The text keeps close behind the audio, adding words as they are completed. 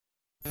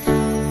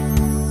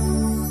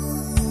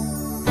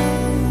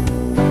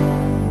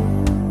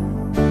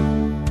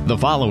The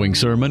following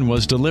sermon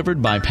was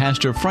delivered by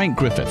Pastor Frank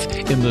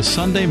Griffith in the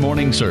Sunday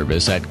morning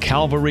service at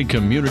Calvary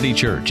Community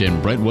Church in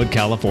Brentwood,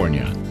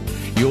 California.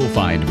 You'll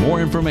find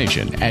more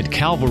information at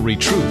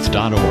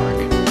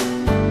calvarytruth.org.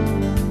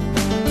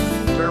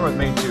 Turn with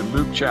me to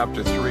Luke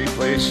chapter 3,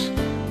 please.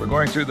 We're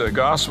going through the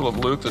Gospel of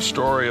Luke, the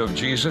story of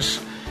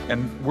Jesus,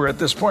 and we're at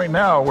this point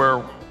now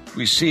where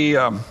we see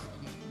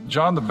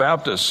John the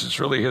Baptist. It's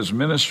really his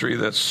ministry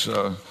that's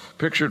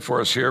pictured for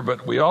us here,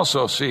 but we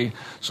also see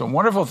some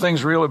wonderful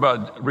things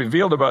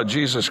revealed about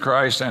Jesus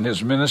Christ and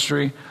his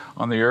ministry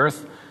on the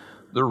earth.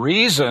 The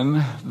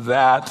reason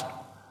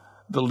that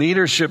the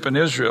leadership in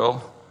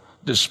Israel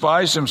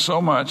despised him so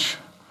much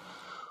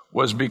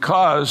was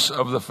because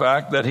of the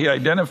fact that he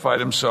identified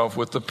himself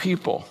with the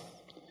people.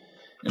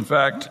 In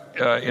fact,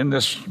 in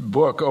this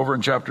book, over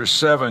in chapter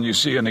 7, you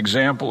see an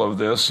example of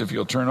this, if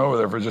you'll turn over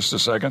there for just a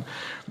second.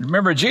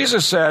 Remember,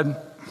 Jesus said,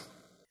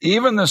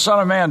 "Even the Son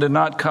of Man did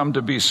not come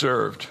to be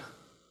served,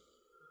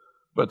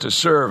 but to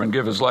serve and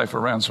give his life a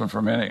ransom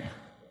for many."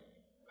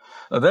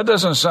 Now, that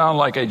doesn't sound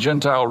like a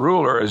Gentile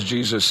ruler, as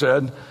Jesus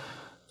said.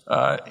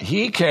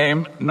 He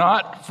came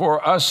not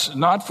for us,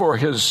 not for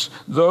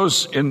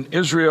those in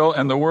Israel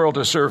and the world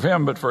to serve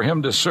him, but for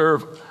him to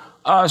serve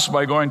us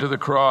by going to the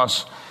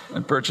cross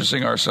and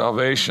purchasing our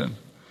salvation.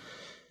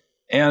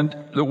 And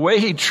the way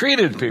he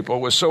treated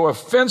people was so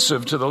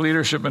offensive to the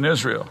leadership in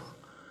Israel,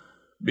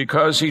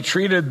 because he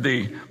treated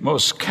the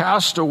most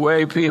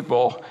cast-away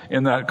people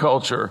in that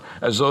culture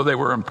as though they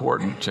were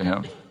important to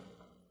him.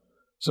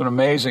 It's an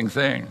amazing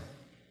thing.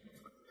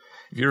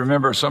 If you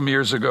remember, some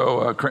years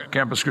ago,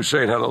 Campus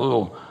Crusade had a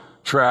little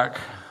track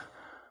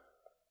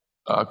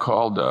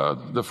called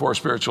The Four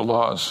Spiritual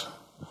Laws.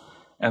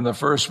 And the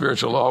first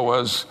spiritual law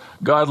was,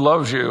 God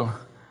loves you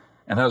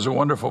and has a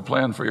wonderful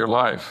plan for your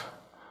life.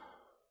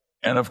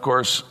 And of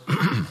course,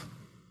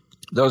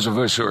 those of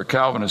us who are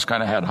Calvinists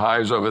kind of had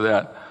highs over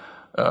that.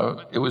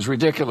 It was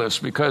ridiculous,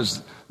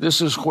 because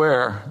this is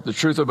where the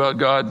truth about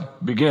God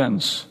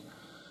begins.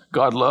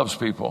 God loves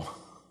people.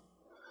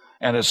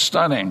 And it's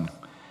stunning.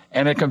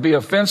 And it can be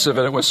offensive,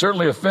 and it was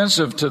certainly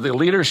offensive to the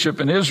leadership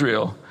in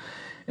Israel.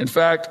 In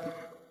fact,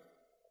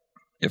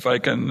 if I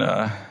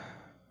can,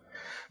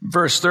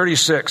 verse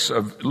 36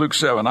 of Luke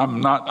 7,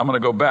 I'm going to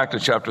go back to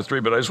chapter 3,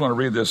 but I just want to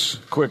read this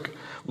quick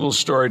little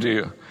story to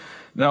you.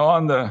 Now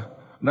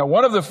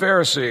one of the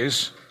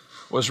Pharisees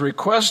was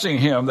requesting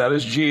him, that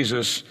is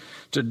Jesus,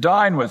 to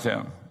dine with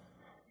him.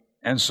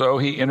 And so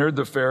he entered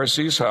the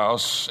Pharisee's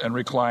house and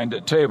reclined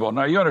at table.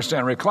 Now you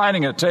understand,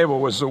 reclining at table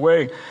was the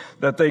way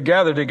that they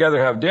gathered together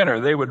to have dinner.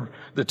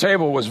 The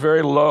table was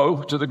very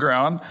low to the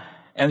ground,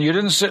 and you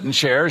didn't sit in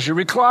chairs, you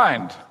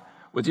reclined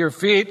with your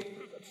feet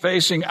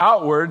facing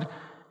outward,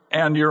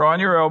 and you're on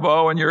your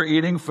elbow and you're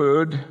eating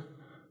food.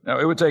 Now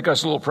it would take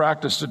us a little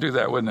practice to do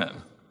that, wouldn't it?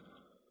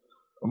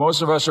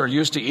 Most of us are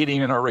used to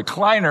eating in a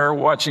recliner,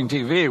 watching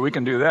TV. We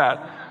can do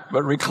that.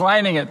 But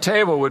reclining at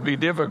table would be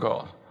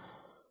difficult.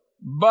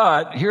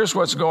 But here's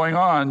what's going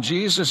on.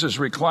 Jesus is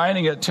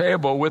reclining at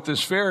table with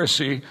this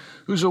Pharisee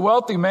who's a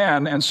wealthy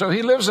man, and so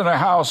he lives in a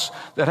house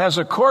that has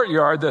a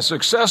courtyard that's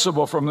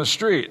accessible from the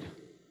street. In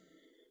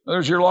other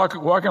words, you're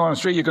walking along the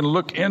street, you can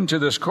look into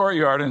this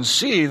courtyard and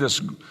see this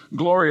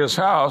glorious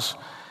house.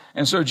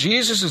 And so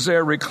Jesus is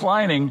there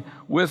reclining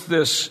with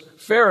this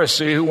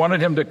Pharisee who wanted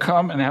him to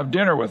come and have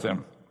dinner with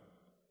him.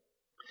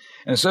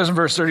 And it says in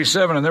verse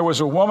 37, and there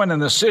was a woman in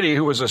the city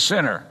who was a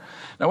sinner.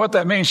 Now what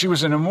that means, she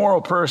was an immoral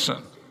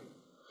person.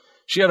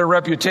 She had a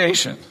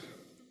reputation.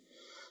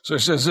 So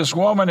it says this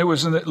woman who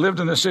lived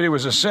in the city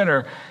was a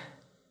sinner.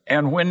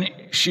 And when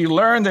she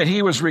learned that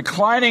he was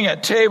reclining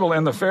at table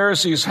in the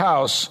Pharisee's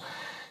house,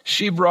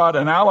 she brought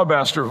an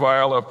alabaster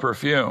vial of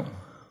perfume.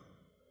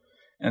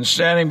 And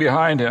standing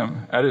behind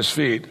him at his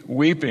feet,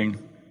 weeping.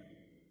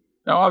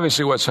 Now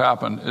obviously what's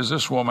happened is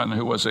this woman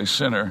who was a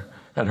sinner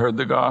had heard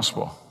the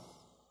gospel.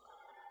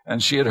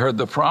 And she had heard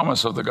the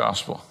promise of the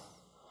gospel,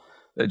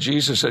 that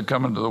Jesus had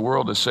come into the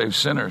world to save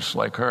sinners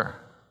like her.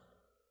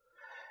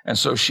 And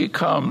so she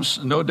comes,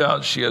 no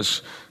doubt she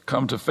has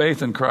come to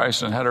faith in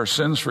Christ and had her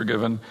sins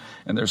forgiven,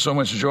 and there's so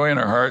much joy in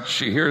her heart.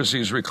 She hears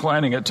he's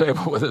reclining at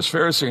table with this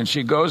Pharisee, and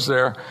she goes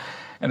there,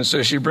 and it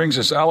says she brings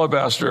this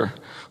alabaster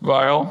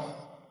vial,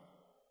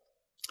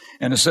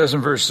 and it says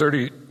in verse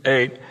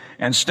 38,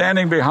 and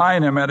standing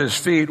behind him at his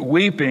feet,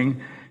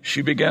 weeping,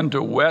 she began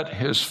to wet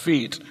his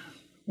feet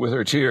with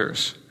her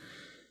tears.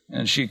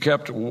 And she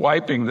kept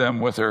wiping them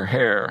with her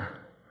hair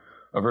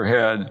of her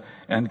head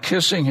and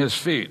kissing his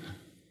feet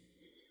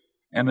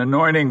and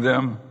anointing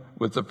them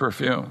with the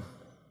perfume.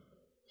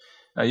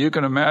 Now you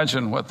can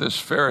imagine what this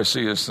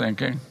Pharisee is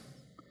thinking.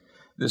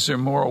 This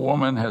immoral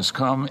woman has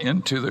come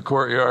into the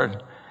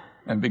courtyard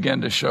and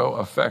began to show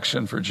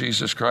affection for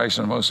Jesus Christ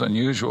in a most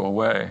unusual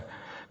way.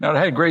 Now it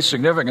had great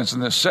significance in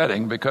this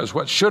setting, because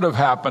what should have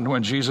happened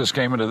when Jesus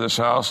came into this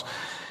house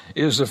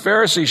is the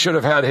Pharisee should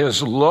have had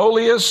his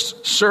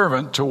lowliest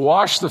servant to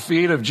wash the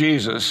feet of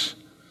Jesus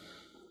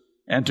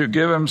and to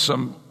give him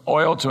some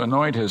oil to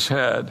anoint his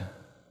head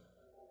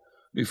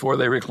before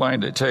they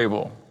reclined at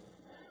table.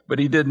 But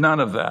he did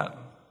none of that.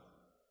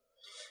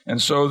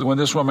 And so when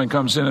this woman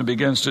comes in and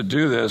begins to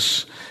do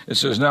this, it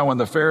says, now when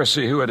the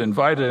Pharisee who had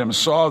invited him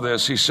saw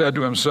this, he said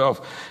to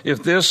himself,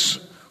 if this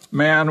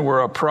man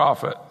were a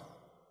prophet,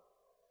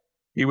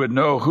 he would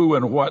know who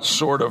and what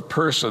sort of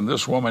person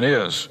this woman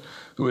is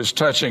who is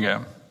touching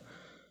him,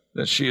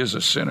 that she is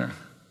a sinner.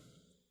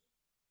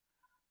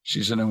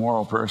 She's an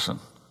immoral person.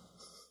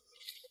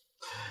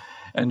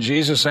 And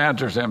Jesus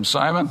answered him,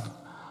 Simon,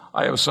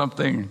 I have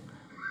something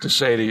to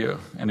say to you.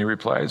 And he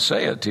replied,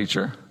 say it,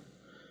 teacher.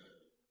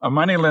 A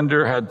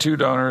moneylender had 2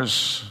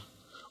 donors.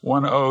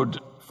 One owed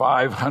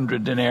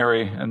 500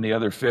 denarii and the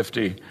other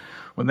 50.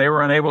 When they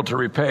were unable to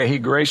repay, he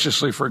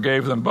graciously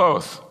forgave them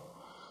both.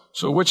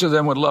 So which of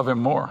them would love him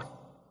more?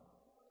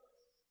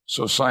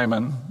 So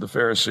Simon, the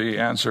Pharisee,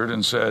 answered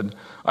and said,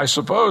 I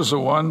suppose the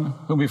one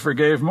whom he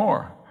forgave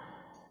more.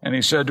 And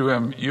he said to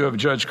him, you have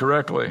judged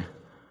correctly.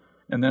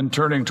 And then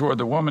turning toward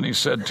the woman, he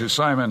said to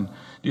Simon, do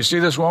you see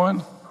this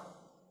woman?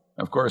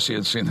 Of course he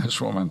had seen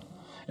this woman,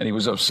 and he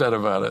was upset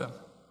about it.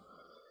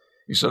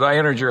 He said, I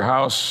entered your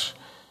house.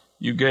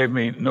 You gave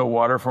me no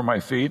water for my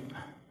feet,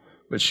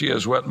 but she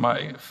has wet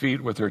my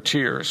feet with her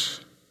tears,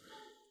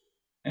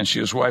 and she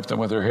has wiped them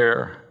with her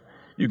hair.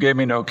 You gave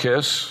me no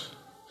kiss.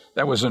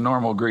 That was a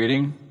normal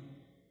greeting,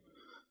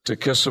 to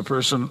kiss a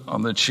person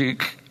on the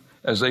cheek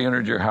as they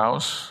entered your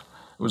house.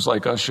 It was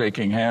like us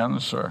shaking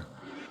hands or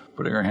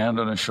putting her hand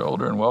on his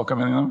shoulder and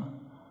welcoming them.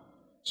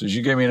 He says,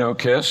 you gave me no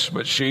kiss,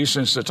 but she,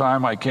 since the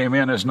time I came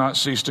in, has not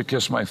ceased to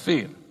kiss my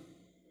feet.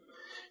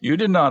 You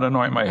did not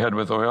anoint my head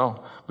with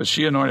oil, but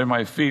she anointed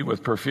my feet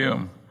with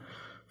perfume.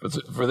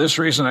 For this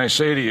reason I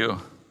say to you,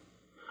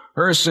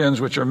 her sins,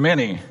 which are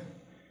many,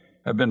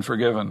 have been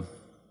forgiven.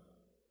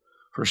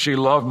 For she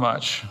loved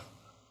much,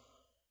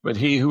 but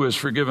he who is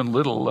forgiven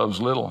little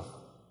loves little.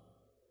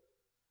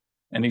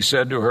 And he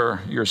said to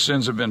her, your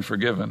sins have been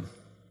forgiven.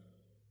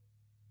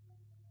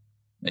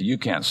 Now, you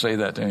can't say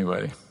that to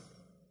anybody.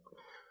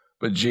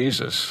 But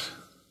Jesus,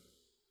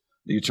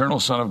 the eternal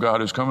Son of God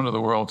who's come into the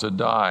world to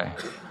die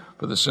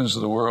for the sins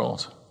of the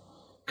world,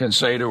 can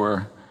say to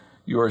her,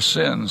 your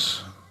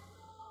sins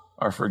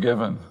are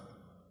forgiven,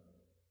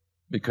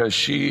 because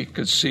she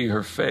could see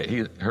her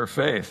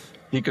faith.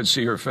 He could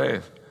see her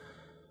faith.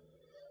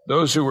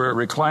 Those who were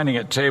reclining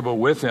at table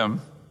with him,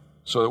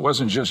 so it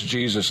wasn't just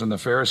Jesus and the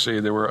Pharisee,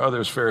 there were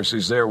other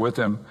Pharisees there with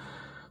him.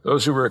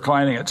 Those who were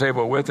reclining at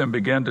table with him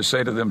began to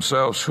say to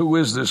themselves, who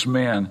is this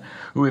man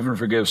who even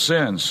forgives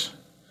sins?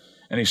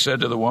 And he said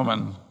to the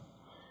woman,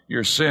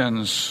 your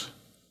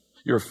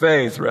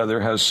faith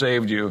has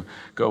saved you.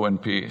 Go in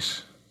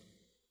peace.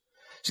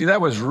 See,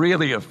 that was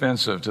really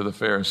offensive to the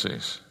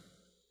Pharisees,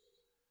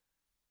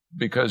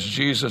 because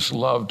Jesus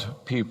loved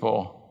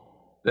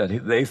people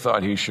that they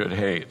thought he should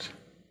hate.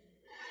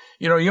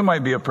 You know, you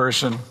might be a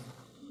person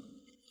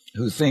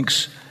who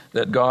thinks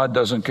that God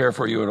doesn't care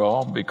for you at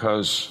all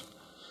because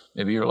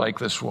maybe you're like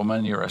this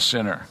woman, you're a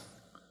sinner.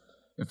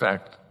 In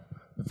fact,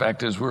 the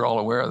fact is we're all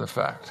aware of the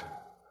fact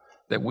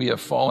that we have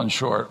fallen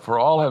short, for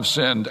all have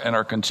sinned and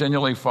are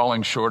continually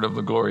falling short of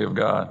the glory of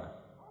God.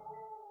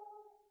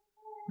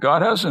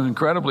 God has an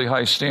incredibly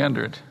high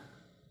standard,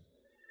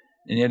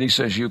 and yet he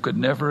says you could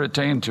never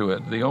attain to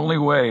it. The only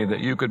way that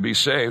you could be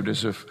saved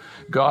is if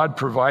God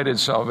provided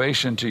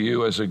salvation to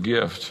you as a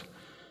gift,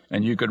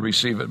 and you could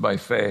receive it by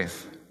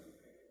faith.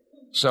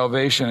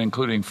 Salvation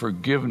including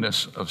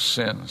forgiveness of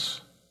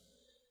sins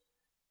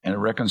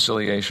and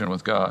reconciliation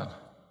with God.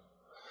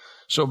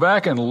 So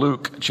back in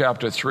Luke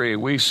chapter 3,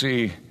 we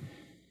see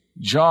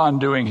John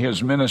doing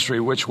his ministry,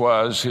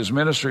 his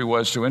ministry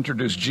was to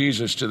introduce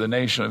Jesus to the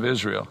nation of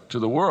Israel, to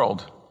the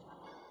world.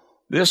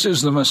 This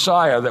is the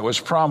Messiah that was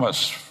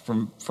promised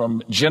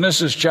from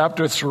Genesis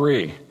chapter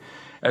 3.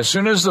 As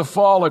soon as the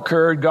fall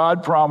occurred,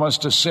 God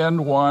promised to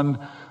send one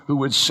who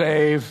would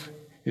save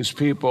his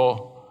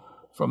people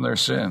from their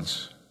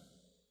sins.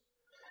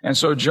 And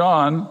so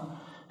John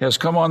has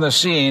come on the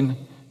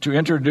scene to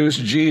introduce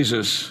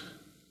Jesus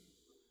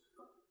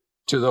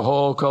to the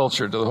whole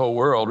culture, to the whole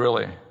world,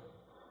 really.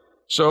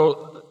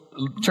 So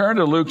turn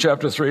to Luke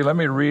chapter 3. Let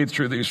me read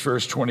through these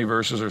first 20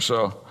 verses or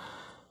so,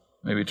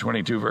 maybe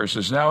 22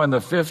 verses. Now in the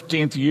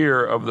 15th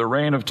year of the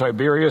reign of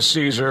Tiberius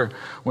Caesar,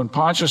 when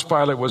Pontius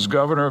Pilate was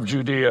governor of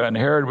Judea, and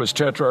Herod was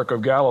tetrarch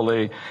of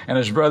Galilee, and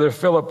his brother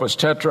Philip was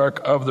tetrarch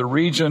of the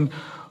region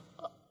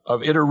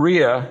of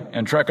Iturea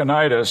and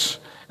Trachonitis,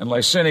 and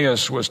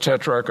Licinius was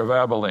tetrarch of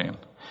Abilene.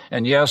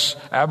 And yes,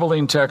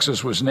 Abilene,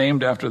 Texas was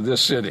named after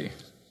this city.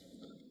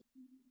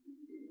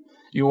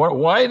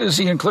 Why does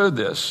he include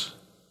this?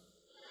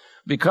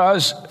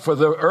 Because for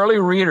the early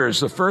readers,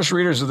 the first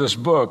readers of this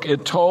book,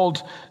 it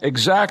told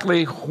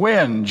exactly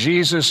when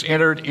Jesus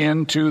entered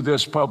into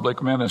this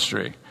public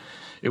ministry.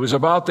 It was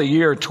about the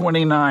year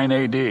 29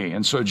 AD,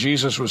 and so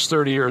Jesus was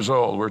 30 years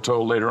old, we're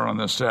told later on in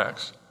this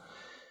text.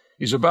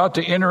 He's about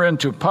to enter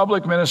into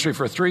public ministry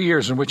for 3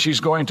 years in which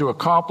he's going to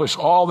accomplish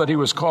all that he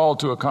was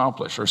called to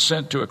accomplish or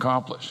sent to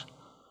accomplish.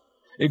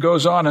 It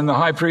goes on in the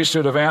high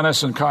priesthood of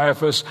Annas and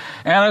Caiaphas.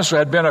 Annas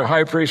had been a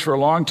high priest for a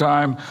long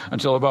time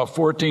until about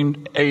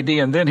 14 AD,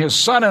 and then his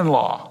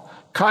son-in-law,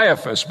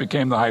 Caiaphas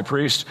became the high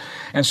priest.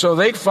 And so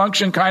they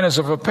functioned kind of as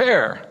a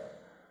pair.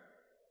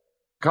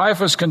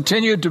 Caiaphas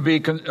continued to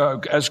be,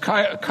 as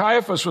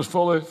Caiaphas was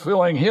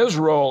fulfilling his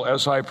role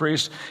as high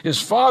priest, his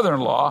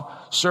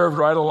father-in-law served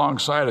right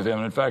alongside of him.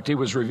 In fact, he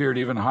was revered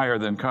even higher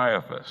than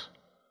Caiaphas.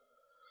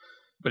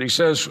 But he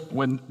says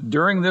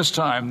during this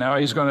time, now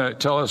he's going to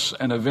tell us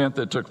an event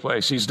that took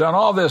place. He's done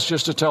all this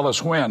just to tell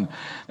us when.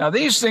 Now,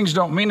 these things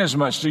don't mean as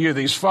much to you.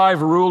 These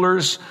 5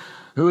 rulers,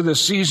 who the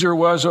Caesar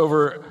was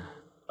over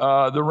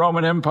the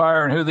Roman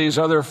Empire and who these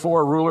other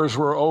 4 rulers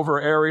were over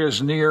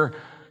areas near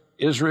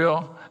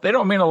Israel, they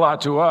don't mean a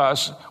lot to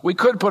us. We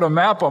could put a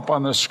map up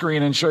on the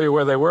screen and show you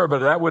where they were,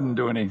 but that wouldn't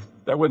do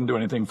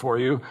anything for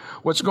you.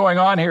 What's going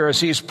on here is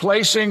he's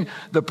placing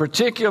the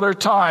particular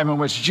time in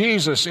which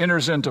Jesus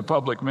enters into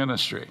public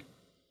ministry.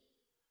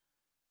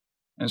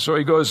 And so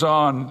he goes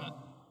on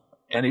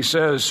and he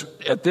says,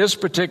 at this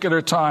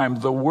particular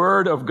time, the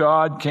word of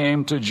God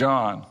came to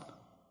John.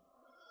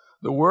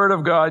 The word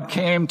of God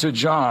came to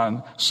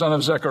John, son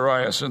of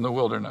Zechariah, in the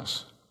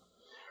wilderness.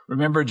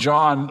 Remember,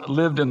 John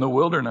lived in the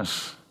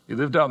wilderness. He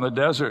lived out in the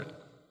desert,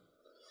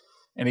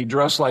 and he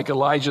dressed like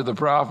Elijah the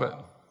prophet.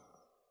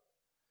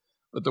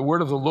 But the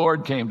word of the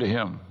Lord came to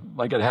him,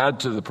 like it had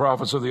to the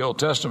prophets of the Old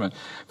Testament.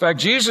 In fact,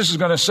 Jesus is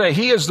going to say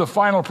he is the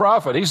final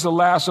prophet. He's the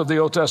last of the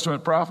Old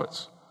Testament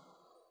prophets.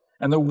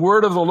 And the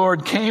word of the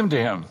Lord came to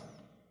him.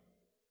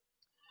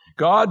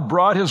 God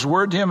brought his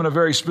word to him in a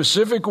very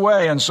specific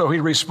way, and so he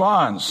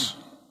responds.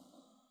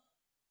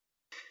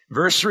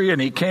 Verse 3, and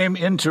he came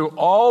into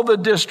all the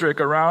district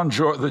around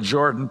the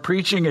Jordan,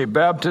 preaching a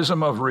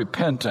baptism of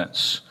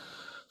repentance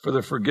for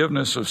the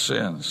forgiveness of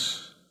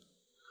sins.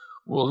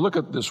 We'll look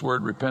at this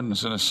word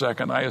repentance in a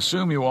second. I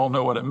assume you all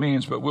know what it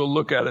means, but we'll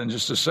look at it in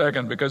just a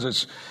second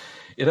because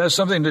it has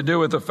something to do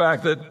with the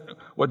fact that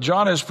what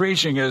John is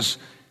preaching is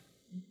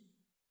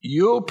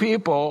you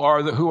people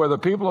who are the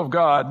people of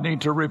God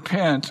need to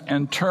repent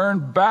and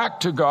turn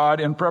back to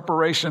God in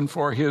preparation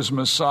for his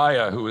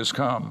Messiah who has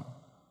come.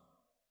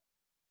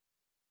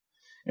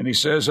 And he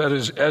says,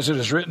 as it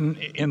is written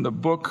in the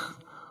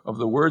book of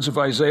the words of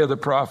Isaiah the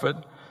prophet,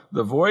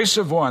 the voice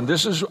of one,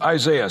 this is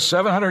Isaiah,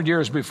 700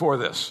 years before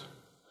this,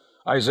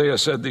 Isaiah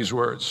said these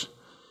words.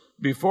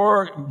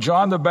 Before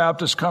John the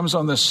Baptist comes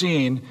on the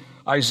scene,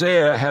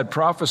 Isaiah had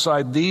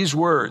prophesied these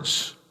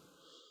words.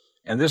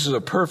 And this is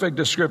a perfect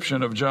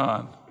description of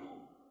John.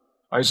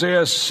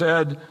 Isaiah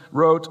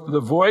wrote,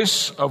 the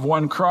voice of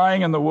one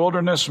crying in the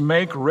wilderness,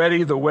 make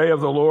ready the way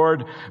of the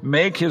Lord,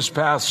 make his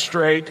path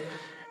straight.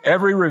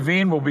 Every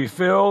ravine will be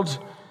filled,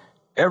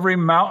 every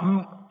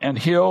mountain and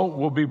hill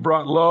will be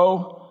brought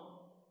low,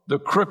 the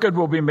crooked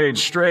will be made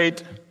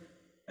straight,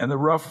 and the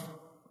rough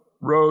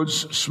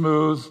roads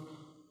smooth,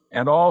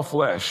 and all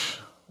flesh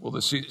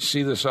will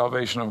see the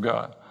salvation of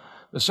God.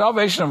 The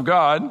salvation of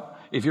God,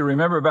 if you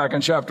remember back in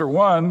chapter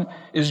 1,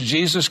 is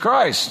Jesus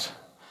Christ.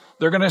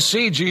 They're going to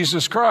see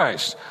Jesus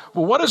Christ.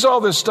 Well, what is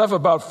all this stuff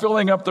about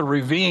filling up the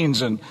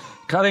ravines and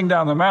cutting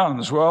down the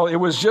mountains? Well, it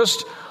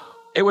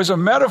was a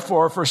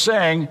metaphor for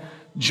saying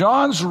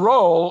John's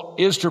role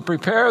is to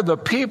prepare the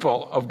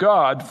people of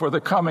God for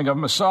the coming of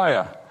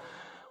Messiah.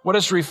 What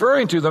it's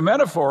referring to, the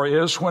metaphor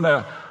is when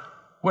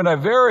a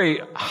very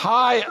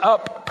high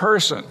up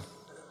person,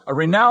 a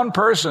renowned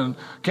person,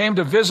 came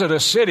to visit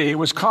a city, it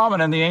was common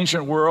in the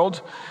ancient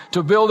world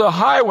to build a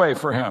highway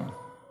for him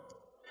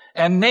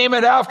and name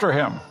it after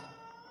him.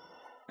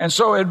 And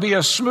so it'd be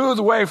a smooth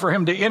way for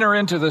him to enter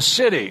into the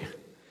city.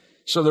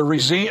 So the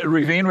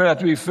ravine would have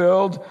to be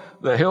filled,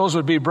 the hills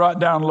would be brought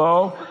down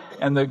low,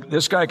 and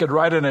this guy could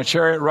ride in a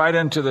chariot right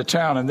into the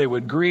town, and they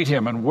would greet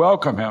him and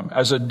welcome him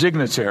as a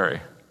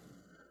dignitary.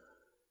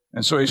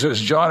 And so he says,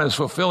 John is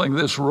fulfilling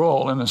this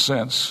role, in a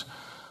sense,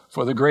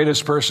 for the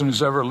greatest person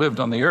who's ever lived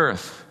on the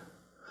earth,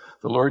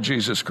 the Lord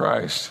Jesus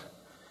Christ.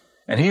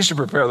 And he's to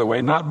prepare the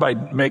way, not by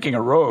making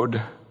a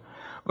road,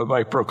 but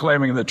by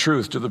proclaiming the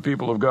truth to the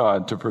people of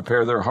God, to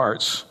prepare their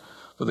hearts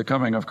for the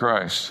coming of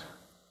Christ.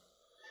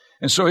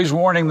 And so he's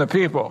warning the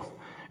people.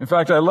 In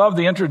fact, I love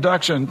the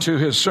introduction to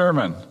his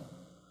sermon.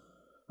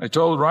 I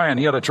told Ryan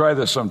he ought to try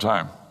this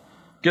sometime.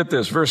 Get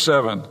this, verse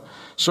 7.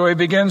 So he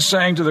begins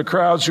saying to the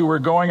crowds who were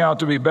going out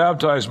to be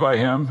baptized by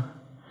him,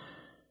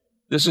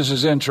 this is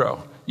his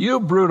intro. You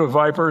brood of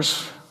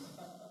vipers,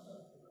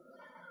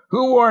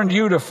 who warned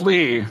you to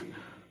flee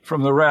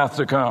from the wrath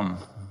to come?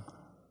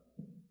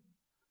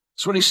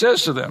 That's what he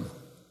says to them.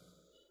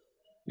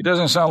 He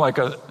doesn't sound like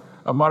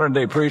a modern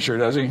day preacher,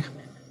 does he?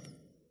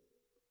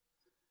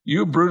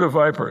 You brood of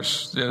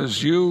vipers, that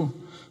is,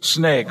 you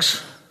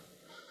snakes,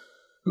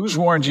 who's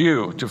warned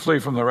you to flee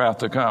from the wrath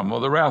to come?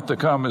 Well, the wrath to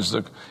come is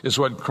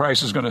what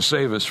Christ is going to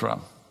save us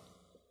from.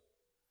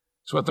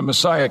 It's what the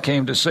Messiah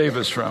came to save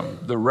us from,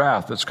 the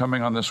wrath that's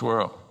coming on this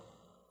world.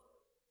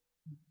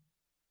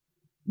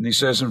 And he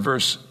says in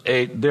verse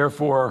 8,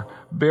 therefore,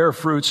 bear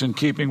fruits in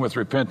keeping with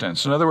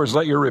repentance. In other words,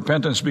 let your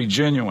repentance be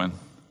genuine.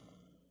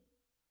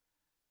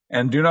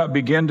 And do not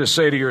begin to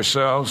say to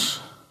yourselves,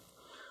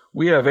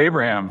 we have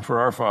Abraham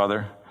for our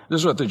father. This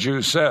is what the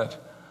Jews said.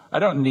 I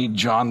don't need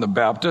John the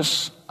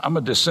Baptist. I'm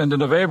a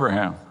descendant of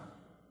Abraham.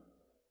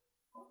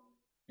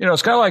 You know,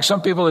 it's kind of like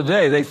some people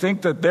today. They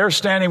think that their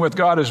standing with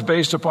God is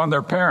based upon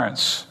their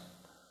parents.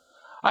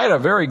 I had a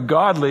very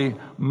godly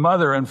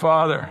mother and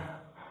father.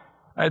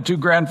 I had two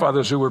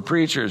grandfathers who were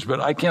preachers,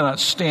 but I cannot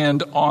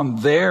stand on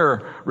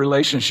their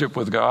relationship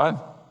with God.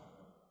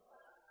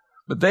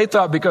 But they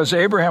thought because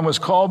Abraham was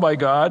called by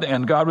God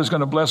and God was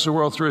going to bless the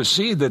world through his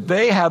seed, that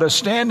they had a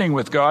standing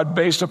with God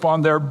based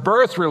upon their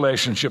birth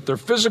relationship, their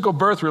physical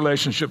birth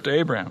relationship to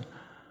Abraham.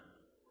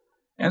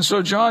 And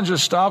so John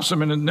just stops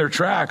them in their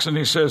tracks and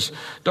he says,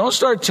 don't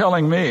start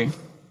telling me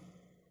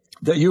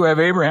that you have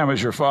Abraham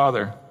as your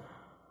father.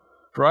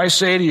 For I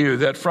say to you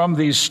that from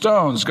these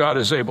stones God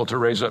is able to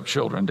raise up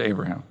children to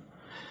Abraham.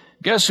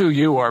 Guess who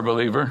you are,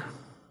 believer?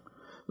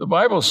 The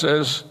Bible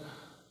says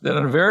that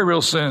in a very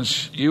real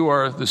sense, you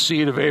are the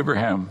seed of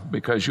Abraham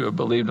because you have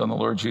believed on the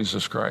Lord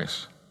Jesus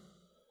Christ.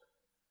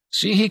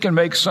 See, he can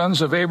make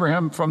sons of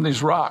Abraham from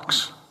these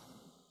rocks.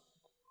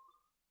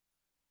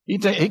 He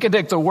can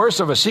take the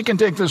worst of us. He can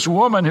take this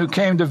woman who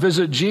came to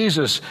visit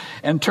Jesus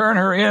and turn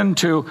her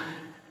into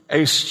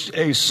a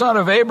son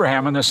of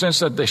Abraham in the sense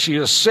that she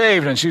is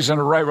saved and she's in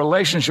a right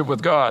relationship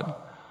with God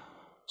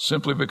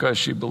simply because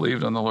she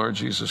believed on the Lord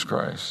Jesus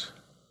Christ.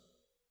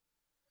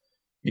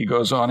 He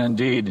goes on,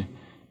 indeed,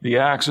 the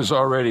axe is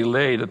already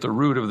laid at the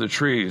root of the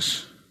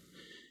trees.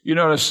 You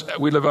notice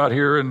we live out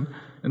here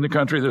in the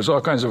country, there's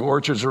all kinds of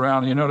orchards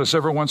around. You notice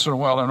every once in a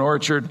while an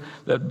orchard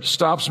that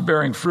stops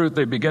bearing fruit,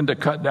 they begin to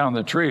cut down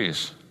the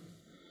trees.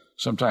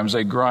 Sometimes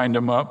they grind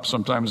them up,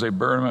 sometimes they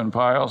burn them in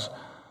piles.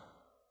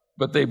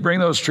 But they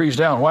bring those trees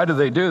down. Why do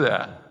they do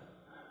that?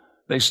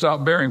 They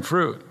stop bearing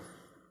fruit.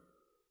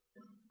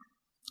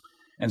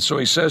 And so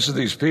he says to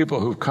these people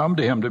who've come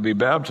to him to be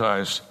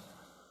baptized,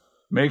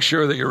 make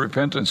sure that your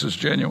repentance is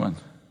genuine.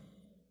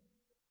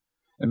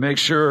 And make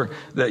sure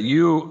that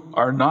you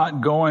are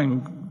not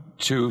going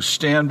to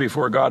stand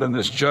before God in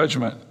this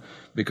judgment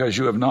because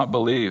you have not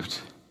believed.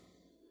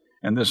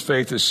 And this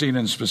faith is seen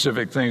in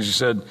specific things. He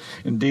said,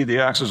 indeed, the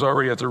axe is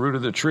already at the root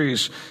of the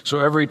trees. So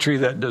every tree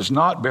that does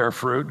not bear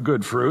fruit,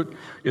 good fruit,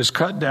 is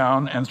cut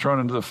down and thrown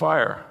into the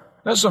fire.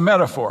 That's a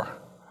metaphor.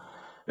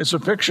 It's a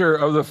picture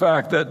of the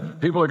fact that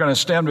people are going to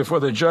stand before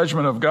the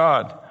judgment of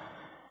God.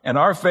 And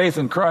our faith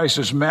in Christ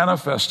is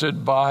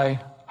manifested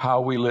by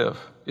how we live.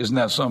 Isn't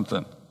that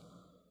something?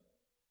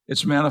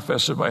 It's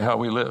manifested by how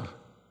we live.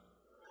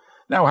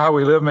 Now, how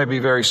we live may be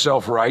very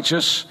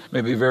self-righteous,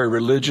 may be very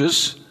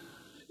religious.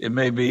 It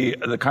may be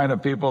the kind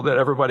of people that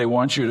everybody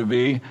wants you to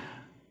be.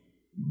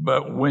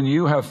 But when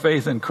you have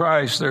faith in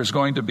Christ, there's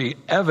going to be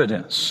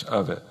evidence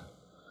of it.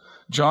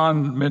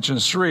 John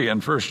mentions 3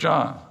 in 1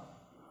 John.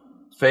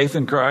 Faith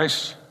in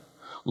Christ,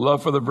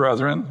 love for the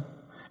brethren,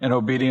 and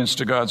obedience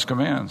to God's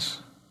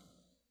commands.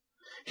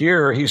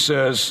 Here he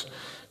says,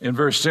 in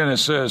verse 10, it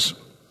says,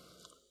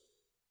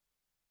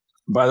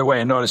 by the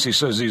way, notice he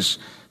says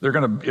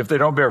if they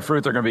don't bear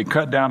fruit, they're going to be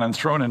cut down and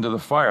thrown into the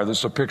fire. This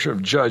is a picture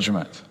of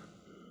judgment,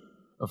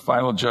 of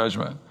final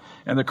judgment.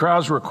 And the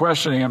crowds were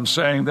questioning him,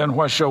 saying, then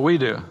what shall we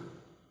do?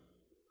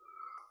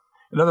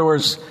 In other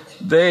words,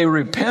 they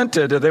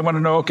repented and they want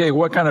to know, okay,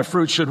 what kind of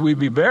fruit should we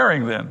be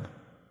bearing then?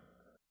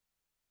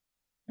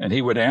 And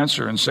he would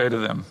answer and say to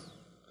them,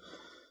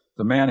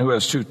 the man who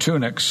has 2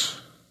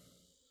 tunics,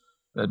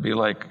 that'd be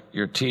like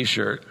your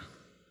t-shirt.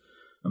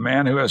 A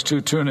man who has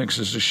 2 tunics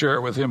is to share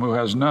it with him who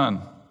has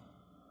none,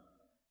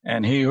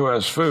 and he who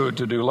has food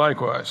to do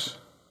likewise.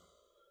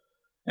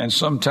 And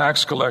some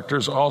tax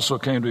collectors also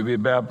came to be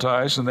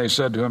baptized, and they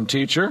said to him,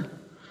 Teacher,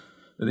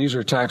 these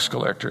are tax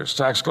collectors.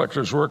 Tax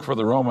collectors work for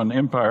the Roman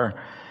Empire,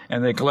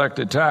 and they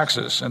collected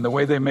taxes. And the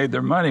way they made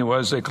their money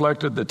was they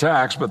collected the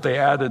tax, but they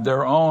added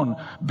their own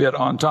bit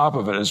on top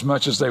of it, as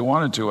much as they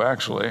wanted to,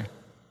 actually.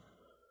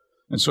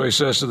 And so he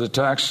says to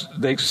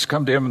they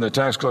come to him, and the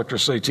tax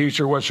collectors say,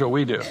 Teacher, what shall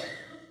we do?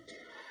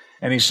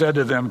 And he said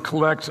to them,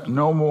 collect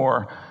no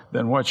more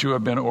than what you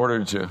have been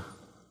ordered to.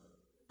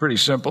 Pretty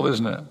simple,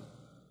 isn't it?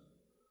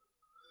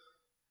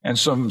 And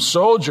some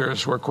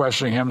soldiers were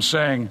questioning him,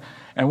 saying,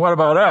 and what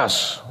about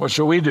us? What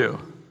shall we do?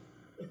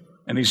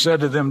 And he said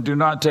to them, do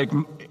not take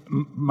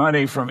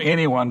money from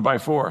anyone by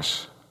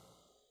force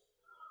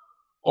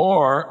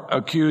or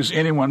accuse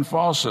anyone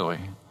falsely,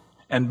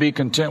 and be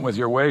content with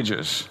your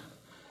wages.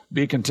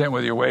 Be content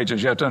with your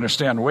wages. You have to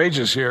understand,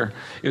 wages here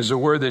is a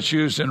word that's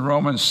used in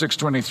Romans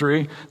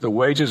 6:23. The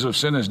wages of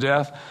sin is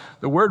death.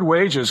 The word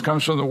wages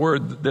comes from the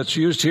word that's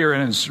used here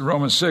in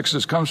Romans 6.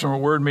 It comes from a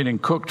word meaning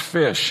cooked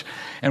fish.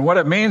 And what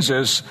it means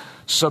is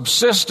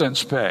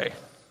subsistence pay.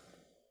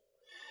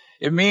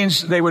 It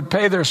means they would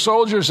pay their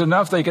soldiers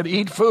enough they could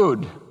eat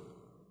food.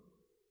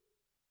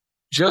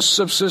 Just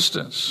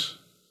subsistence.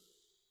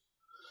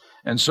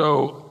 And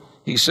so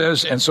he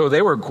says, and so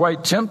they were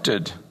quite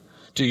tempted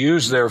to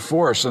use their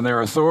force and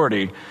their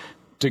authority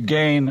to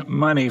gain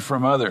money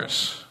from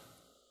others.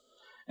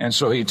 And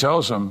so he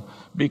tells them,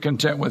 be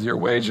content with your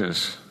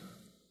wages.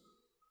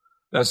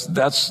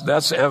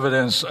 That's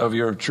evidence of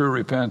your true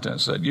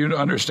repentance, that you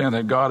understand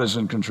that God is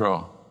in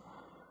control.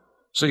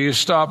 So you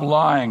stop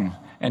lying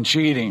and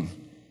cheating.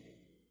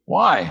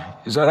 Why?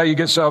 Is that how you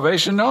get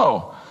salvation?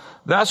 No.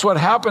 that's what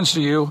happens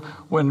to you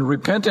when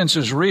repentance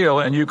is real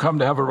and you come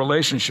to have a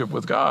relationship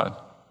with God.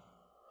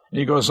 And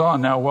he goes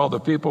on, now, while the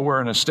people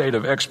were in a state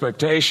of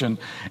expectation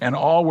and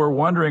all were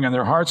wondering in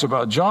their hearts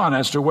about John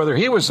as to whether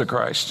he was the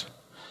Christ.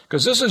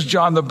 Because this is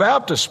John the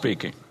Baptist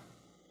speaking.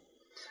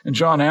 And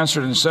John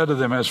answered and said to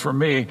them, as for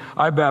me,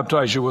 I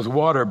baptize you with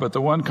water, but the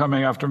one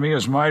coming after me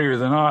is mightier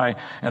than I,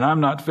 and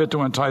I'm not fit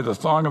to untie the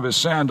thong of his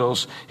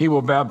sandals. He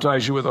will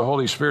baptize you with the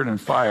Holy Spirit and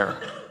fire.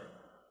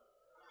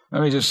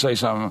 Let me just say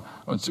something.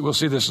 We'll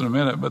see this in a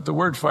minute, but the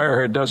word fire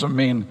here doesn't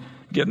mean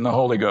getting the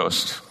Holy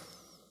Ghost.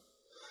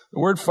 The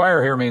word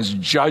fire here means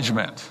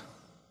judgment.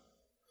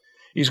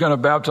 He's going to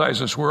baptize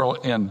this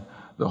world in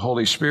the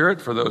Holy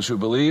Spirit for those who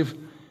believe,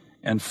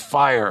 and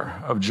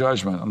fire of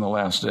judgment on the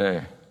last day.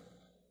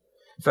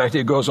 In fact,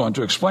 he goes on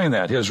to explain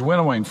that. His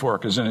winnowing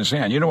fork is in his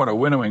hand. You know what a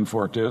winnowing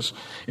fork is?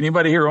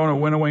 Anybody here own a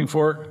winnowing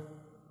fork?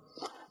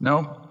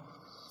 No?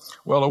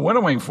 Well, a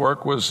winnowing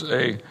fork was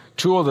a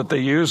tool that they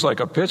used like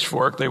a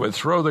pitchfork. They would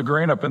throw the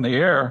grain up in the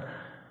air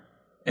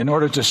in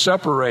order to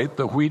separate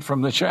the wheat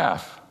from the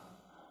chaff.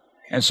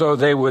 And so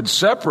they would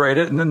separate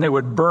it, and then they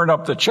would burn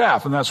up the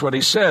chaff. And that's what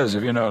he says,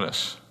 if you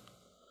notice.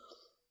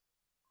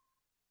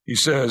 He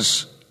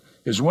says,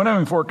 his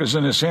winnowing fork is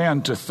in his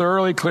hand to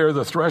thoroughly clear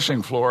the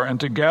threshing floor and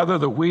to gather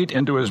the wheat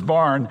into his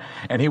barn,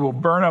 and he will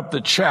burn up the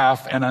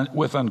chaff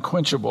with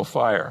unquenchable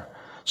fire.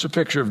 It's a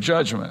picture of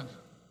judgment.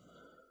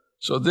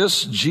 So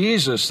this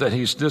Jesus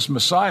this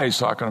Messiah he's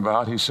talking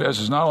about, he says,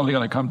 is not only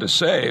going to come to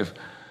save,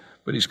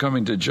 but he's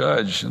coming to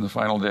judge in the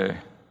final day.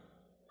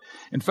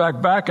 In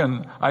fact, back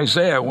in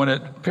Isaiah, when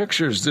it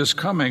pictures this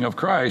coming of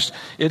Christ,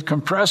 it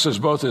compresses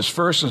both his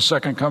first and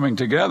second coming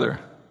together.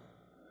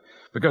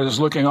 Because it's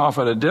looking off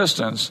at a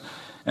distance,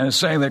 and it's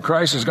saying that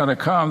Christ is going to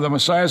come, the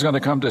Messiah is going to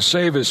come to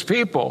save his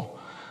people,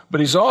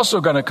 but he's also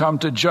going to come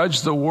to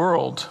judge the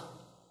world.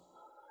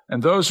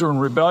 And those who are in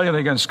rebellion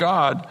against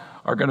God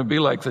are going to be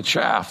like the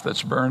chaff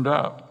that's burned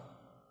up.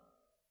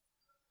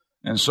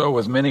 And so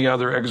with many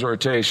other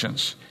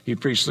exhortations, he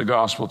preached the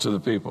gospel to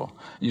the people.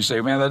 You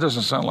say, man, that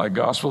doesn't sound like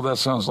gospel. That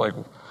sounds like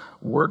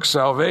work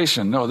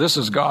salvation. No, this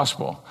is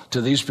gospel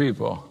to these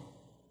people.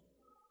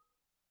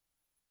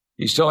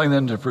 He's telling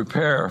them to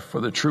prepare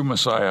for the true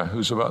Messiah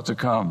who's about to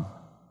come.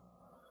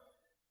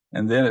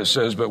 And then it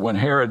says, but when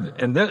Herod,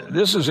 and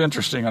this is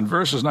interesting, on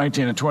verses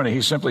 19 and 20,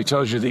 he simply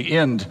tells you the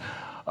end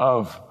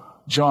of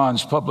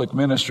John's public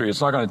ministry.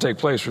 It's not going to take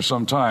place for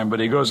some time, but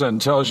he goes ahead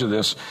and tells you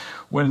this.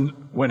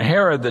 When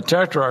Herod the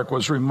Tetrarch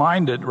was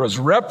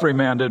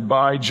reprimanded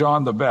by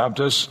John the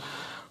Baptist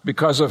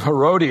because of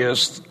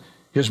Herodias,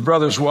 his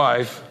brother's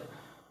wife,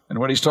 and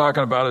what he's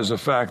talking about is the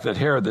fact that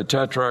Herod the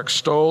Tetrarch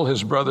stole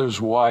his brother's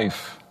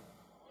wife.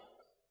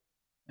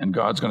 And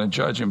God's going to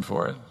judge him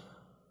for it.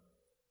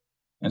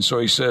 And so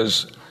he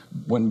says,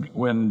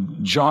 when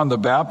John the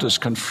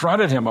Baptist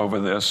confronted him over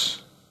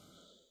this,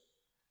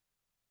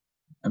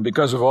 and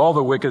because of all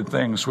the wicked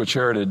things which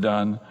Herod had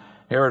done,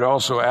 Herod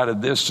also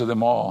added this to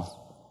them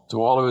all,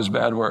 to all of his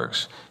bad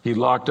works. He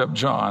locked up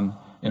John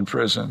in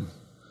prison.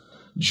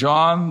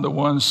 John, the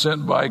one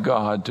sent by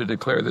God to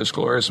declare this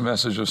glorious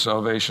message of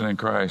salvation in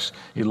Christ,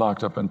 he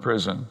locked up in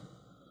prison.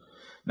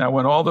 Now,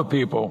 when all the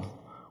people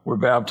were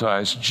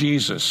baptized,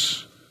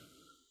 Jesus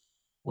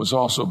was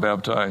also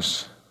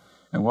baptized.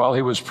 And while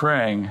he was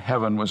praying,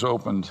 heaven was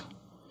opened,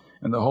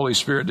 and the Holy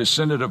Spirit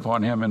descended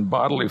upon him in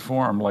bodily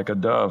form like a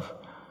dove,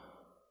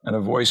 and a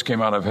voice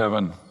came out of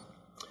heaven.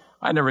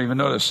 I never even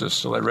noticed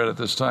this till I read it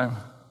this time.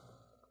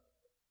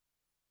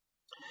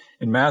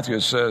 In Matthew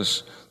it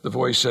says, the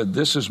voice said,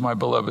 "This is my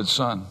beloved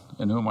Son,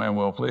 in whom I am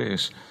well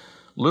pleased."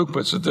 Luke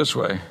puts it this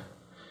way,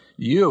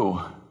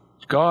 you,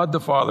 God the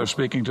Father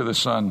speaking to the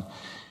Son,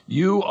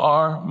 you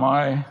are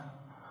my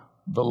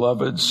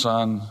beloved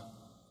Son,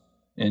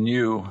 in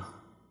you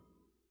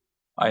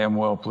I am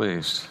well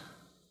pleased.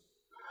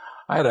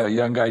 I had a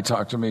young guy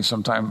talk to me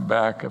some time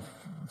back,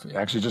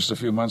 actually just a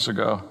few months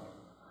ago,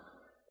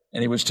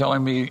 and he was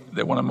telling me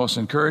that one of the most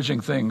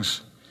encouraging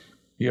things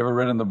he ever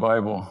read in the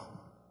Bible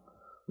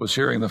was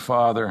hearing the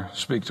Father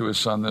speak to his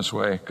Son this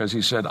way, because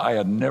he said, I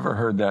had never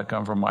heard that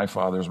come from my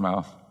Father's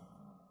mouth.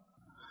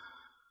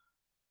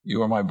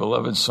 You are my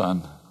beloved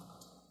Son,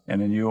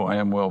 and in you I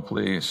am well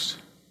pleased.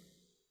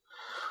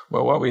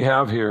 Well, what we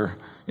have here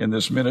in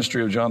this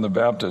ministry of John the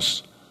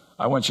Baptist,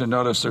 I want you to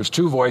notice there's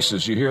two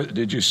voices.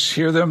 Did you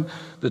hear them?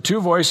 The two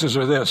voices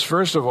are this.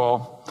 First of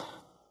all,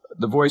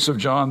 the voice of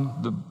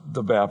John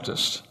the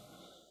Baptist.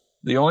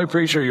 The only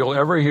preacher you'll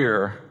ever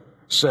hear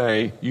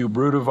say, you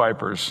brood of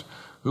vipers,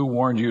 who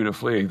warned you to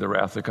flee the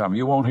wrath to come?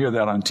 You won't hear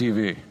that on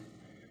TV.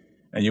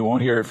 And you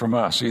won't hear it from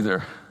us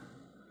either.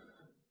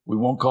 We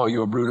won't call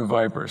you a brood of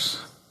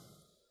vipers.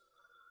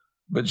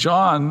 But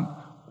John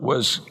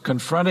was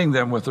confronting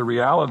them with the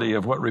reality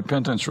of what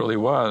repentance really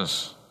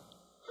was.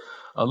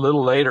 A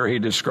little later, he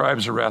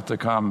describes the wrath to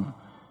come,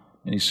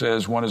 and he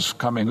says, one is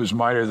coming who's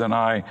mightier than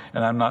I,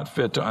 and I'm not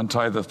fit to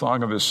untie the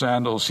thong of his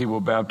sandals. He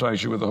will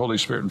baptize you with the Holy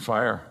Spirit and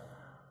fire.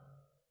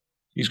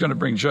 He's going to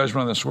bring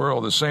judgment on this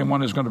world. The same one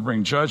who's going to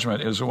bring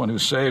judgment is the one who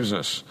saves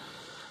us.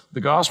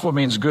 The gospel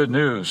means good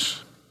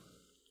news.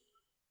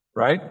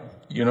 Right?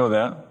 You know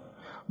that.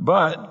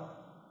 But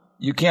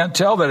you can't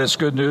tell that it's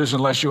good news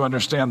unless you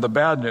understand the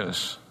bad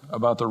news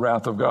about the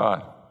wrath of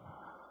God.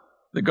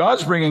 That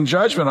God's bringing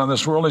judgment on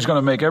this world. He's going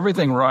to make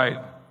everything right.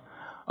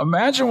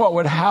 Imagine what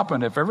would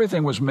happen if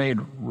everything was made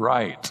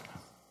right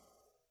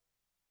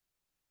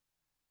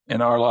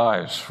in our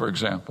lives, for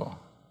example.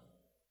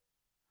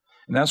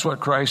 And that's what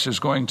Christ is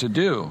going to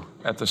do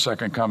at the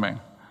second coming.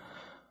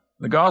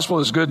 The gospel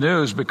is good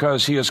news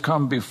because he has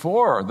come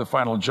before the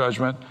final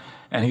judgment,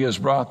 and he has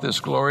brought this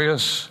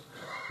glorious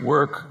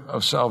work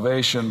of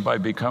salvation by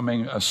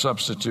becoming a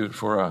substitute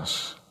for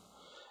us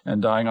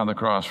and dying on the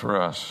cross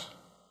for us.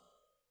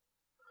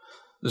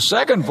 The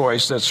second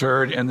voice that's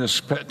heard in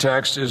this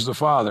text is the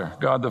Father,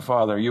 God the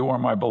Father. You are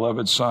my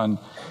beloved Son,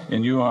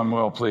 in you I'm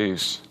well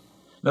pleased.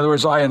 In other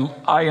words,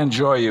 I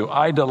enjoy you.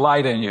 I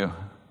delight in you.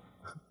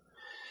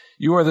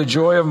 You are the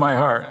joy of my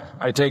heart.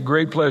 I take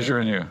great pleasure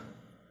in you.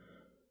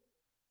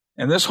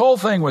 And this whole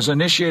thing was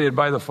initiated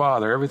by the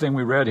Father, everything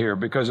we read here,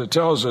 because it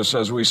tells us,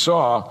 as we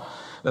saw,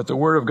 that the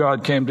Word of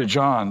God came to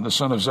John, the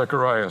son of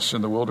Zacharias,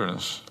 in the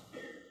wilderness.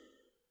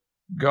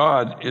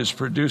 God is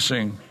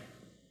producing,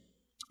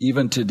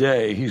 even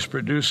today, he's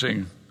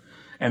producing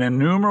an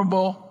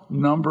innumerable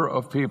number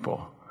of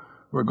people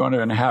who are going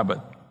to inhabit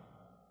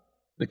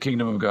the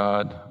kingdom of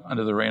God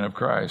under the reign of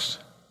Christ,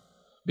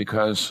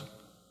 because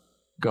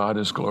God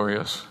is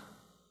glorious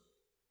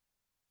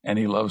and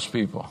he loves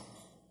people.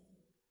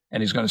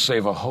 And he's going to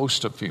save a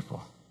host of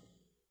people.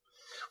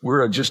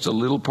 We're just a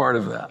little part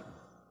of that.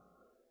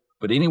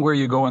 But anywhere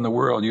you go in the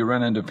world, you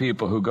run into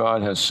people who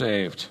God has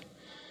saved.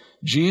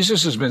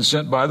 Jesus has been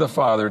sent by the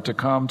Father to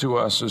come to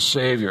us as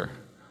Savior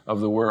of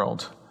the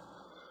world.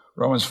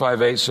 Romans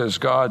 5:8 says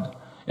God,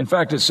 in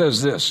fact, it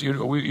says this.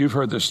 You've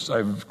heard this,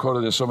 I've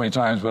quoted this so many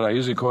times, but I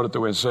usually quote it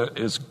the way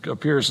it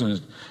appears in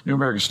the New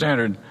American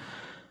Standard.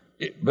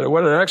 But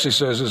what it actually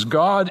says is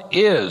God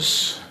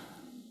is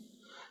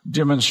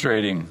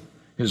demonstrating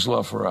his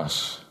love for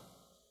us.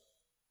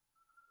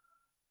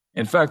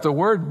 In fact, the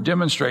word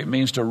demonstrate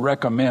means to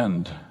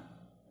recommend.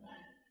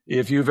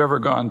 If you've ever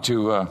gone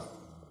to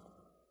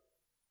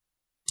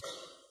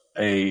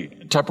a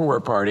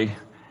Tupperware party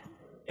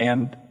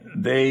and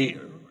they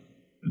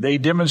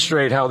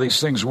demonstrate how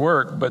these things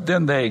work, but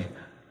then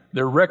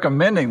they're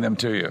recommending them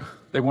to you.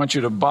 They want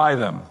you to buy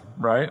them,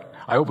 right?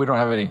 I hope we don't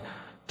have any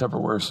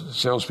Tupperware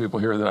salespeople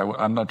here that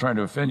I'm not trying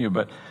to offend you,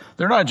 but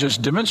they're not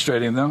just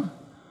demonstrating them.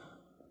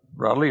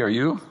 Rodley, are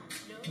you?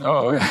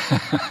 No.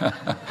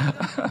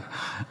 Oh,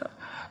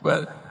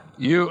 but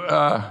you,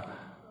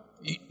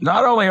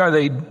 not only are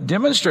they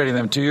demonstrating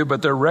them to you,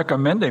 but they're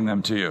recommending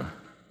them to you.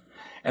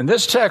 And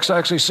this text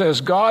actually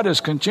says God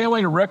is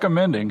continually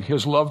recommending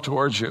his love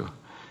towards you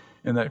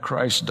in that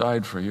Christ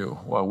died for you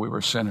while we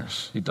were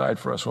sinners. He died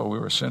for us while we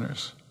were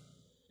sinners.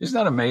 Isn't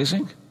that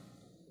amazing?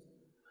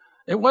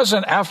 It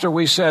wasn't after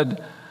we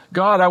said,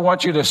 God, I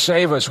want you to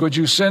save us. Would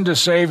you send a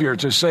Savior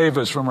to save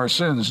us from our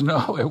sins?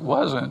 No, it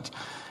wasn't.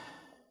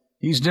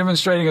 He's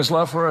demonstrating his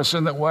love for us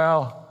in that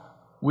while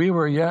we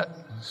were yet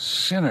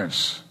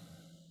sinners,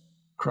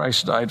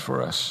 Christ died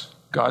for us.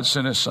 God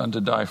sent his Son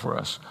to die for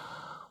us.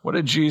 Why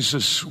did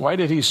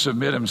he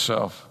submit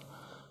himself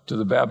to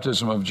the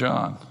baptism of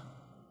John?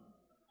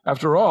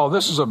 After all,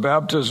 this is a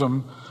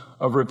baptism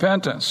of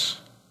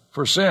repentance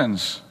for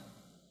sins.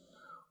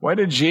 Why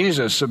did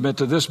Jesus submit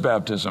to this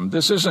baptism?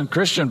 This isn't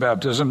Christian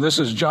baptism. This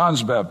is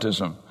John's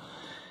baptism.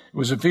 It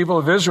was the people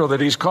of Israel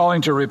that he's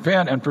calling to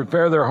repent and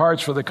prepare their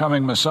hearts for the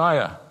coming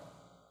Messiah.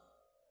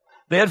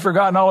 They had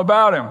forgotten all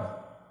about him.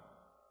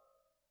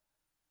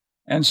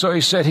 And so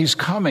he said, he's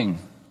coming.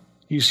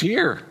 He's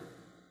here.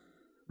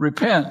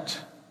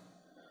 Repent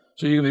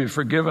so you can be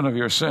forgiven of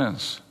your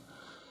sins.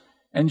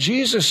 And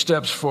Jesus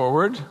steps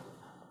forward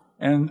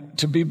and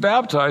to be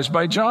baptized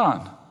by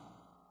John.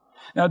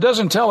 Now, it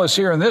doesn't tell us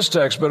here in this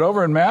text, but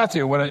over in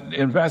Matthew,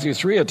 in Matthew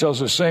 3, it tells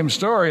the same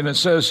story, and it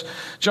says,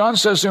 John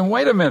says to him,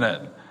 wait a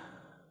minute,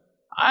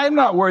 I'm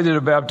not worthy to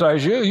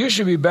baptize you. You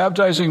should be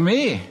baptizing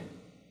me.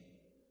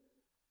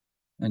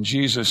 And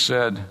Jesus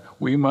said,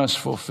 we must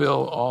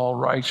fulfill all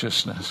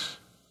righteousness.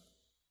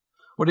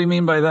 What do you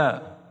mean by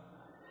that?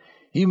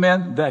 He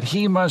meant that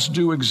he must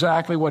do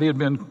exactly what he had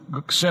been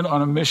sent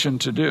on a mission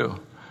to do,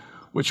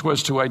 which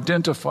was to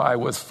identify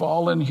with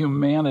fallen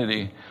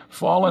humanity,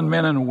 fallen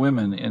men and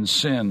women in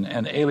sin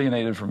and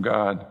alienated from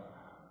God.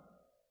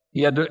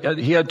 He had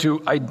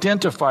to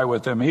identify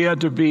with them. He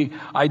had to be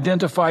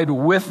identified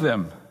with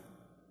them.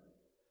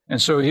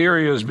 And so here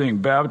he is being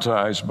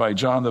baptized by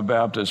John the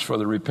Baptist for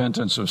the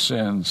repentance of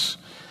sins.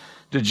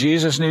 Did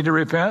Jesus need to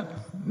repent?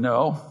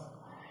 No.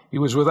 He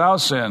was without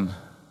sin.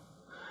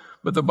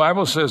 But the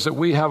Bible says that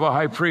we have a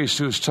high priest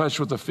who is touched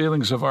with the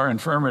feelings of our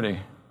infirmity.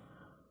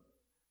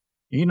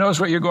 He knows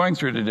what you're going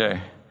through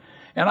today.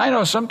 And I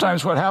know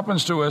sometimes what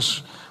happens to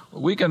us,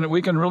 we can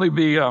really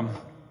be,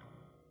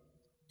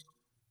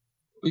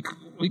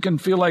 we can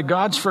feel like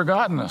God's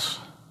forgotten us.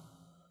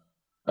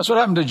 That's what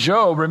happened to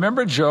Job.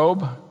 Remember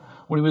Job,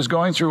 when he was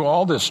going through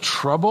all this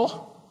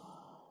trouble?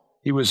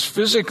 He was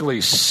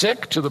physically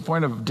sick to the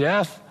point of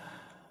death.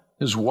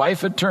 His wife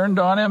had turned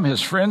on him.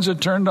 His friends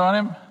had turned on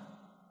him.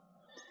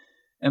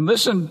 And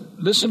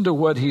listen to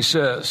what he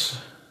says.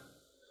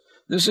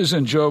 This is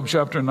in Job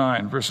chapter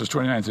 9, verses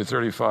 29 through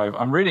 35.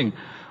 I'm reading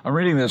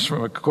this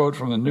from a quote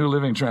from the New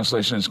Living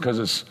Translation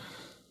because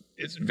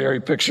it's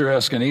very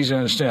picturesque and easy to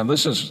understand.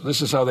 This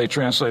is how they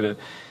translate it.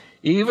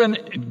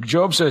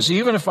 Job says,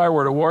 even if I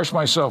were to wash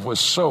myself with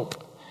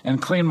soap and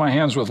clean my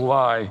hands with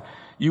lye,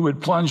 you would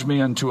plunge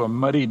me into a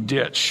muddy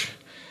ditch,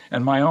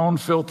 and my own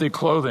filthy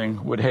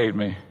clothing would hate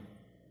me.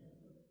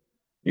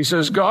 He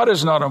says, God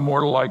is not a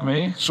mortal like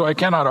me, so I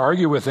cannot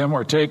argue with him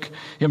or take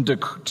him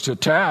to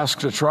task,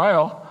 to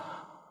trial.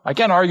 I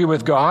can't argue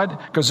with God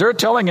because they're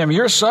telling him,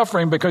 you're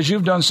suffering because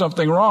you've done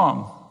something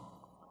wrong.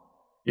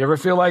 You ever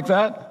feel like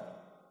that?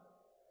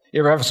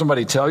 You ever have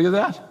somebody tell you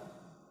that?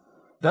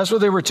 That's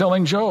what they were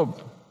telling Job.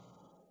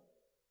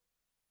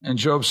 And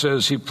Job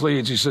says, he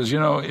pleads, he says,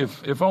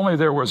 if only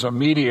there was a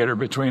mediator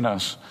between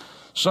us,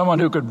 someone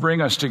who could bring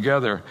us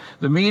together.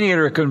 The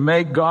mediator could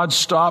make God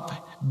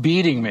stop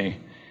beating me,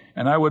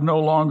 and I would no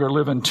longer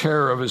live in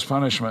terror of his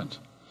punishment.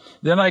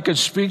 Then I could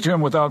speak to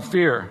him without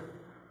fear,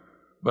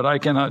 but I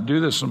cannot do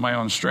this in my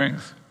own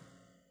strength.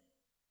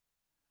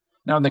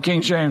 Now in the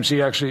King James,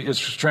 it's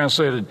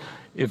translated,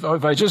 if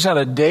I just had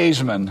a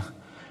daysman,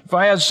 if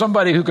I had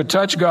somebody who could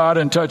touch God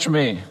and touch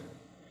me,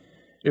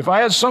 if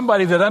I had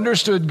somebody that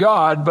understood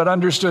God but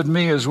understood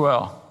me as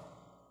well,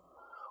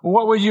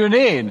 what would you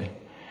need?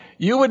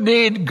 You would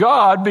need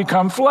God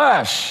become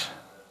flesh,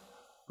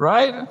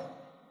 right?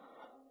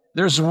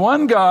 There's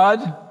one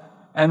God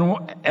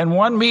and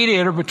one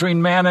mediator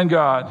between man and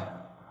God,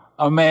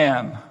 a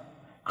man,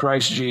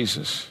 Christ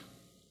Jesus.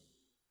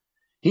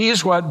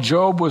 He's what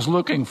Job was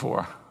looking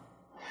for.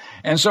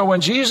 And so when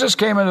Jesus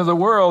came into the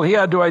world, he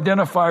had to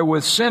identify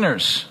with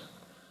sinners.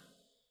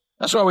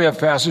 That's why we have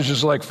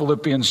passages like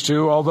Philippians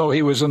 2. Although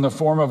he was in the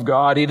form of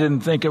God, he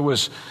didn't think it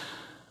was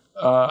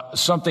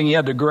something he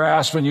had to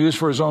grasp and use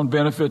for his own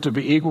benefit to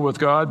be equal with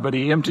God, but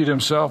he emptied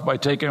himself by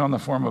taking on the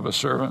form of a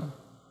servant.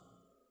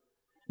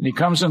 And he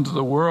comes into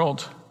the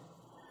world,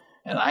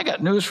 and I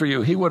got news for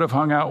you. He would have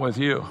hung out with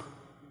you.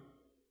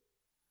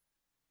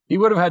 He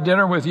would have had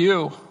dinner with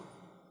you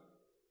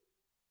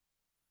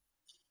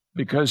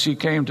because he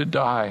came to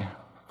die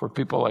for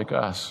people like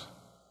us.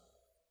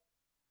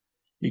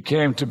 He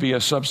came to be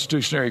a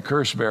substitutionary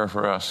curse bearer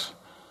for us.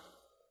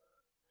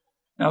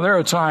 Now, there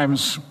are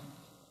times,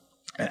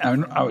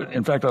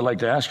 in fact, I'd like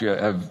to ask you,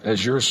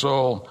 has your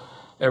soul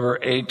ever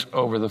ached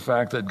over the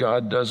fact that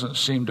God doesn't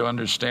seem to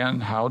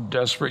understand how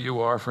desperate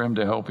you are for him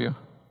to help you?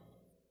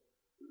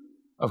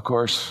 Of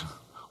course,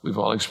 we've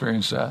all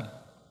experienced that.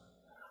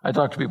 I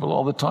talk to people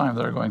all the time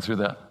that are going through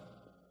that.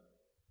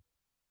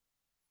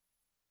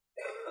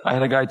 I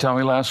had a guy tell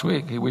me last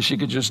week he wished he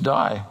could just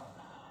die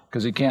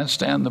because he can't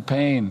stand the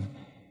pain.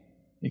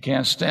 He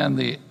can't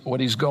stand what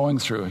he's going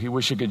through. He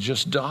wished he could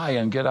just die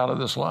and get out of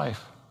this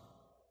life.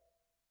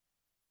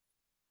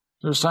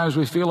 There's times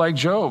we feel like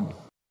Job.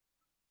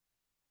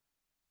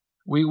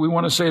 We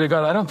want to say to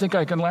God, I don't think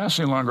I can last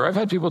any longer. I've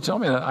had people tell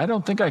me that. I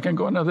don't think I can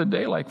go another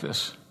day like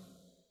this.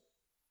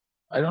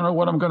 I don't know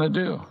what I'm going to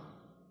do.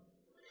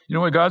 You know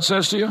what God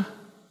says to you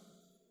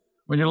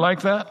when you're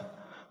like that?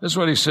 This is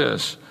what he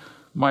says.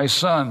 My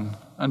son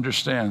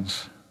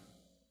understands.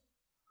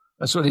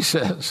 That's what he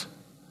says.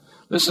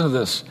 Listen to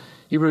this.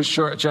 Hebrews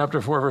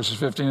chapter 4, verses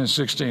 15 and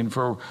 16.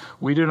 For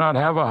we do not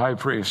have a high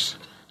priest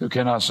who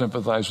cannot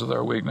sympathize with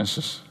our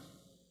weaknesses.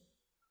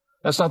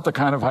 That's not the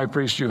kind of high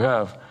priest you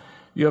have.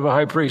 You have a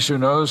high priest who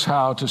knows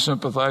how to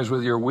sympathize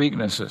with your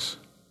weaknesses.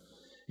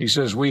 He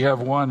says, we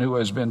have one who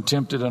has been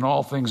tempted in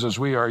all things as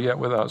we are, yet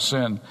without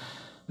sin.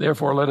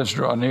 Therefore, let us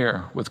draw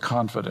near with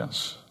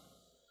confidence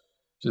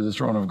to the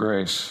throne of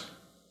grace.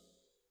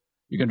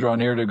 You can draw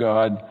near to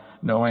God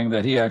knowing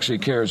that he actually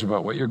cares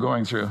about what you're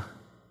going through.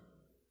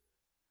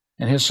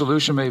 And his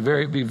solution may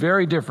be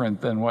very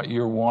different than what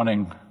you're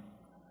wanting,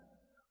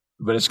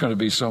 but it's going to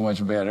be so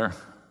much better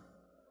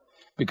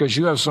because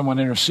you have someone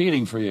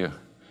interceding for you,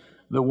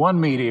 the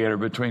one mediator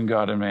between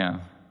God and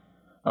man,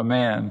 a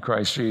man,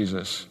 Christ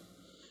Jesus,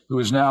 who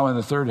is now in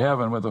the third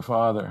heaven with the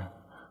Father,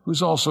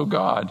 who's also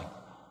God,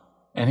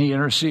 and he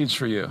intercedes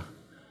for you.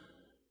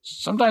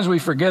 Sometimes we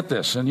forget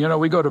this, and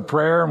we go to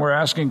prayer and we're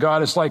asking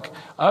God, it's like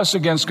us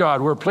against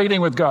God. We're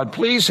pleading with God,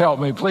 please help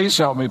me, please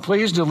help me,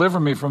 please deliver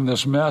me from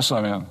this mess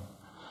I'm in.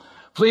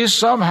 Please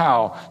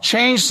somehow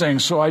change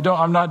things so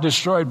I'm not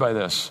destroyed by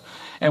this.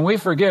 And we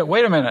forget,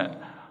 wait a minute,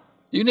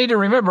 you need to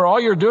remember all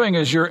you're doing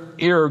is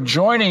you're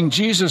joining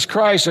Jesus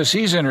Christ as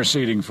he's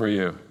interceding for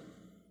you.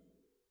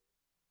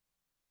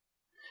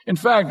 In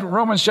fact,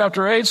 Romans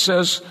chapter 8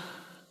 says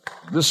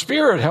the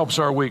Spirit helps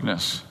our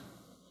weakness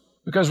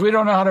because we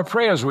don't know how to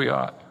pray as we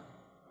ought.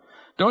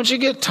 Don't you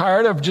get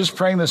tired of just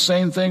praying the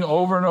same thing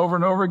over and over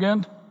and over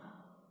again?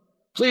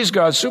 Please,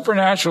 God,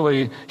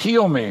 supernaturally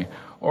heal me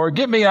or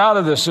get me out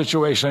of this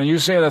situation. And you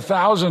say it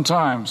 1,000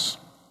 times.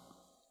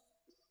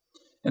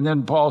 And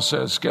then Paul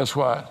says, guess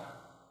what?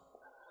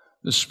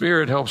 The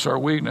Spirit helps our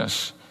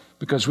weakness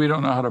because we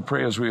don't know how to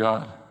pray as we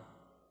ought.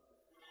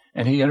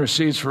 And he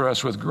intercedes for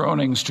us with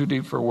groanings too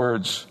deep for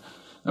words.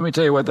 Let me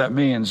tell you what that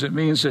means. It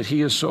means that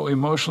he is so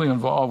emotionally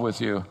involved with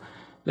you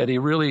that he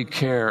really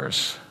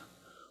cares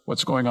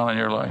what's going on in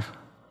your life.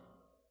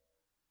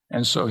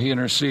 And so he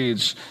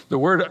intercedes. The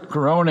word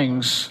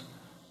groanings,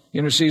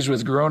 intercedes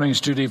with groanings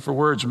too deep for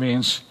words,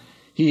 means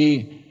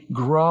he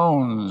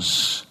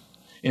groans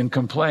in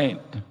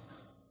complaint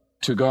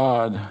to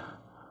God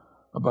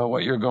about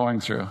what you're going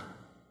through.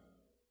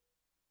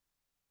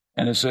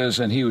 And it says,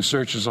 and he who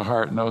searches the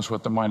heart knows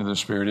what the mind of the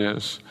Spirit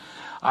is.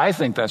 I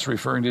think that's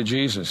referring to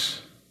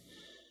Jesus.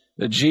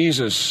 That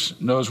Jesus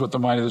knows what the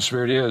mind of the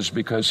Spirit is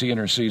because he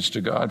intercedes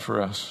to God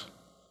for us.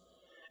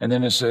 And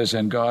then it says,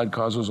 and God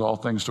causes all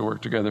things to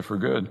work together for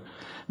good.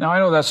 Now, I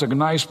know that's a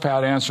nice,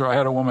 pat answer. I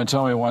had a woman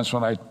tell me once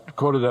when I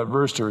quoted that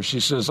verse to her, she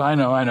says, I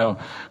know.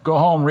 Go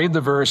home, read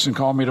the verse, and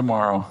call me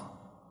tomorrow.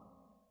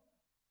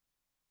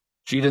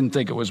 She didn't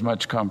think it was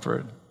much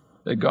comfort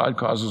that God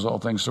causes all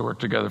things to work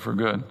together for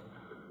good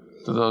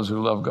to those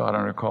who love God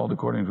and are called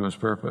according to his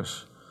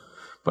purpose.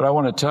 But I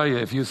want to tell you,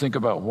 if you think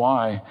about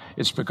why,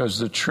 it's because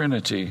the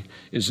Trinity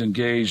is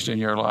engaged in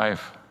your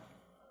life.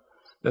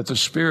 That the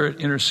Spirit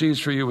intercedes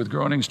for you with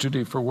groanings too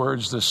deep for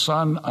words. The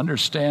Son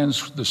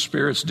understands the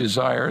Spirit's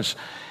desires,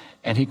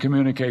 and he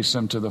communicates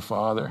them to the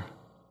Father.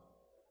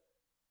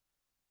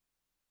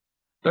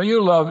 Do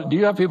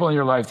you have people in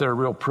your life that are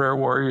real prayer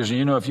warriors, and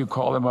you know if you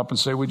call them up and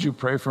say, would you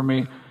pray for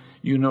me?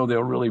 You know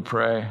they'll really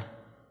pray.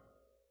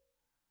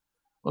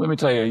 Well, let me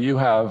tell you, you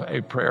have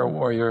a prayer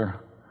warrior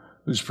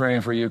who's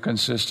praying for you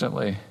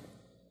consistently.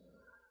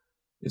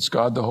 It's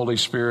God the Holy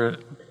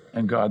Spirit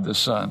and God the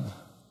Son.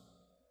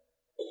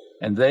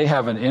 And they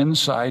have an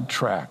inside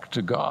track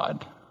to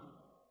God.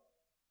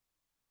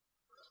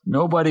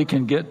 Nobody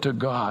can get to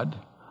God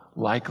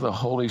like the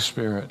Holy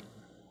Spirit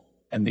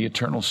and the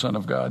eternal Son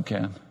of God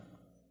can.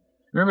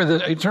 Remember,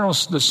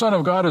 the Son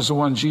of God is the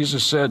one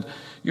Jesus said,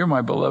 you're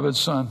my beloved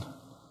Son.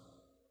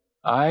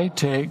 I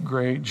take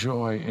great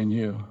joy in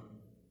you.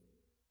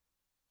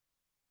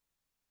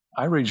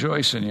 I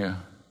rejoice in you.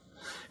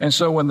 And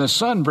so when the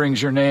Son brings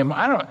your name,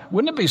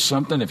 wouldn't it be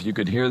something if you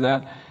could hear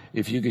that?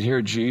 If you could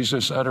hear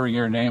Jesus uttering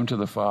your name to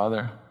the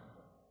Father?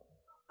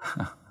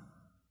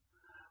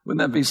 Wouldn't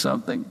that be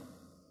something?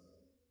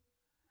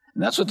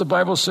 And that's what the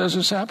Bible says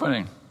is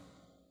happening.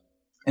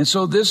 And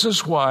so this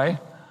is why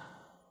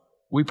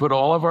we put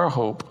all of our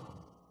hope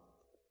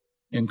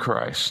in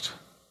Christ.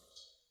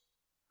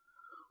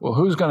 Well,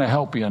 who's going to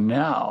help you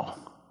now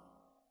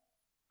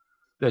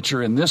that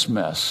you're in this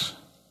mess?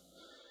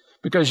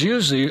 Because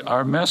usually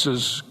our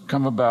messes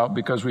come about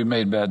because we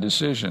made bad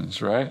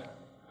decisions, right?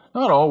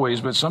 Not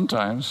always, but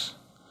sometimes.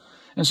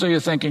 And so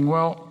you're thinking,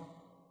 well,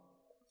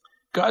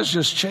 God's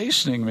just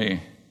chastening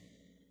me.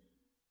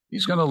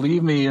 He's going to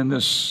leave me in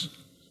this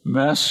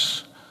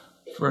mess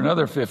for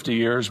another 50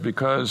 years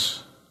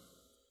because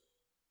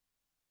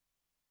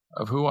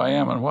of who I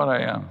am and what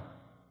I am.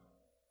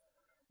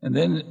 And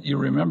then you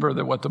remember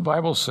that what the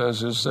Bible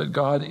says is that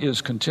God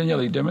is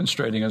continually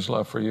demonstrating his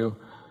love for you,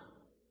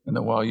 and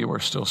that while you were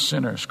still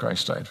sinners,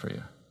 Christ died for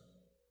you.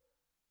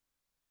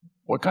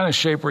 What kind of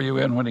shape were you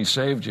in when he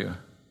saved you?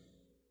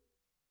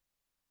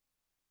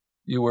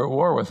 You were at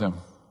war with him.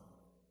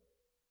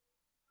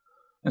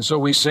 And so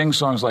we sing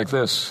songs like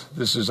this.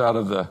 This is out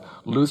of the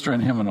Lutheran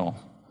hymnal,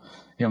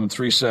 hymn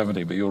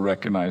 370, but you'll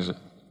recognize it.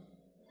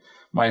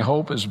 My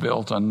hope is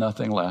built on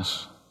nothing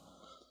less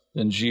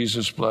than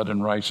Jesus' blood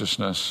and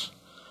righteousness.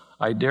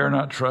 I dare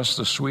not trust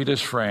the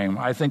sweetest frame.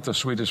 I think the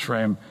sweetest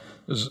frame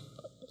is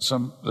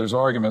there's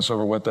arguments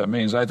over what that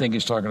means. I think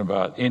he's talking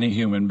about any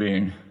human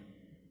being.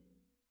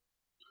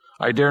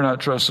 I dare not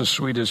trust the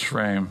sweetest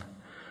frame,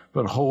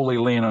 but wholly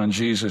lean on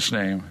Jesus'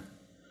 name.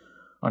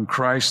 On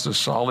Christ, the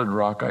solid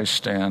rock, I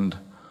stand.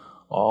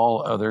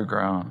 All other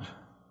ground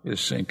is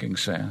sinking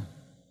sand.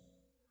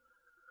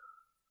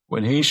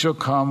 When he shall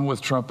come with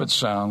trumpet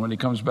sound, when he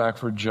comes back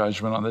for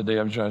judgment on the day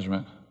of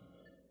judgment,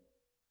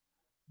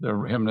 the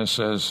hymnist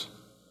says,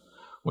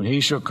 when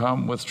he shall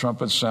come with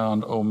trumpet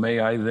sound, oh, may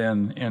I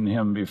then in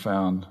him be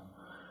found,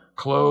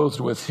 clothed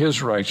with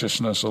his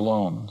righteousness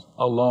alone,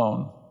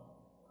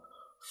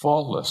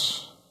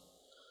 faultless,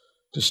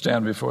 to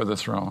stand before the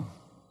throne.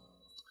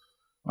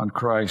 On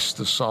Christ,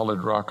 the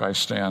solid rock, I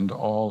stand.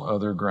 All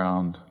other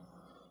ground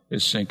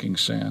is sinking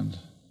sand.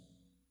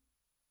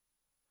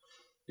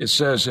 It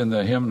says in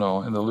the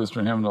hymnal, in the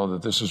Lutheran hymnal,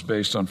 that this is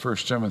based on 1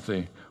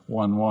 Timothy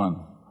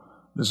 1:1.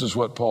 This is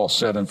what Paul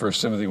said in 1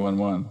 Timothy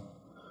 1:1.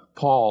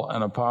 Paul,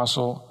 an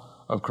apostle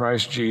of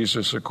Christ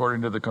Jesus,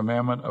 according to the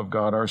commandment of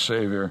God our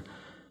Savior,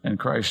 and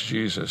Christ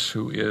Jesus,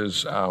 who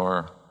is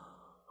our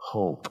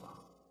hope.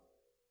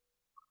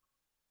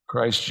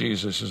 Christ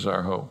Jesus is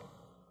our hope.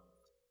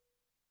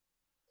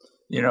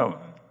 You know,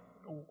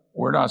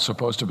 we're not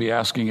supposed to be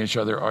asking each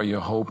other, are you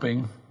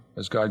hoping?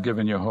 Has God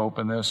given you hope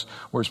in this?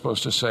 We're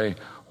supposed to say,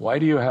 why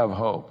do you have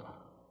hope?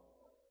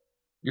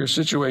 Your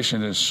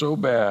situation is so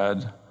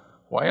bad.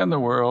 Why in the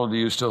world do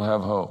you still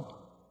have hope?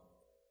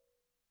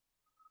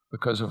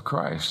 Because of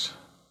Christ.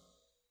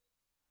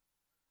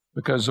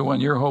 Because the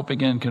one you're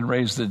hoping in can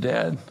raise the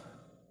dead.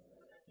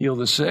 heal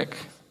the sick,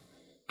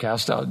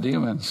 cast out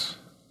demons.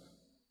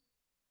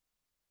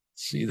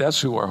 See,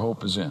 that's who our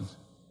hope is in.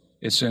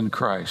 It's in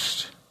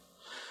Christ.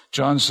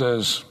 John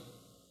says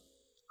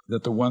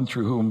that the one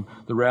through whom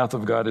the wrath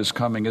of God is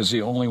coming is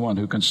the only one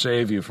who can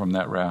save you from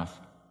that wrath.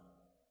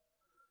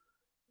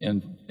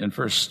 In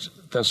 1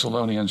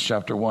 Thessalonians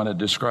chapter 1, it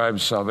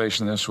describes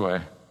salvation this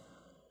way.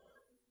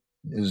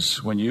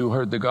 Is when you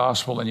heard the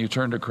gospel and you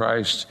turned to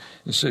Christ,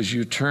 it says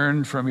you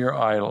turned from your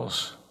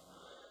idols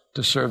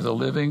to serve the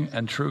living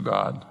and true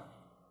God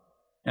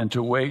and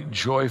to wait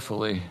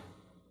joyfully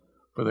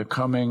for the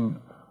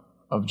coming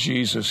of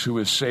Jesus, who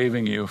is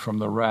saving you from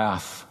the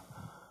wrath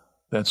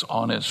that's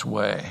on its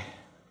way,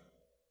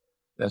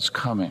 that's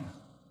coming.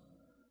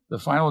 The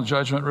final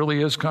judgment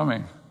really is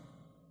coming.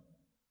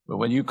 But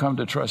when you come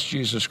to trust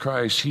Jesus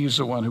Christ, He's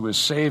the one who is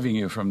saving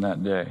you from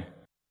that day.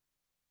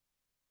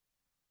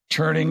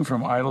 Turning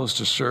from idols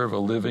to serve a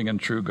living and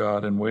true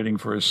God and waiting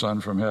for His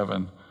Son from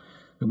heaven,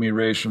 whom He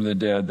raised from the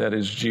dead. That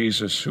is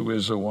Jesus, who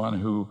is the one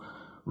who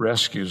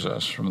rescues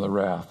us from the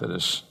wrath that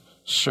is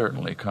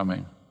certainly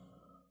coming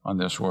on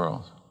this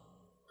world.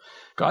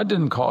 God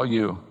didn't call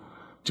you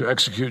to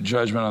execute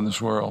judgment on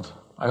this world.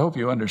 I hope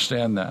you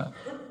understand that.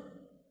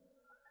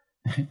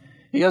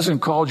 He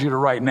hasn't called you to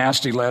write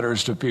nasty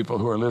letters to people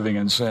who are living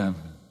in sin.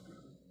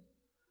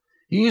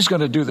 He's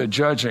going to do the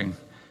judging.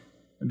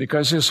 And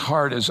because His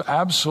heart is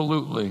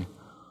absolutely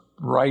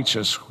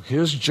righteous,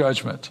 His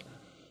judgment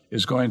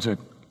is going to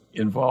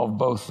involve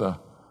both the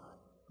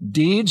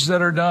deeds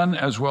that are done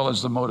as well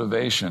as the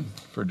motivation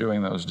for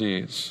doing those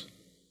deeds.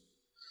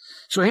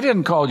 So He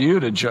didn't call you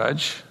to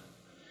judge.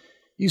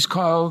 He's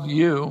called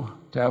you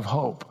to have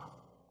hope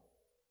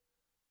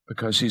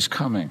because He's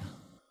coming.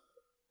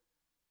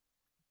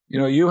 You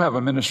know, you have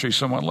a ministry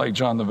somewhat like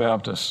John the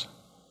Baptist.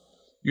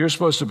 You're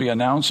supposed to be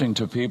announcing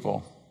to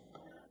people,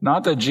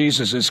 not that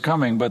Jesus is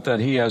coming, but that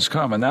He has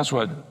come. And that's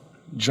what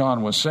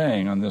John was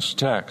saying on this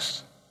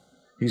text.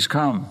 He's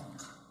come.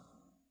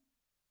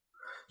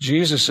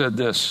 Jesus said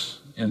this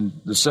in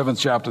the 7th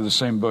chapter of the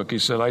same book. He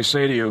said, I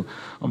say to you,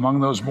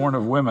 among those born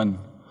of women,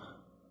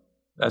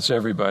 that's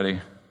everybody.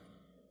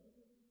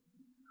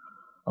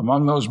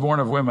 Among those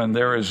born of women,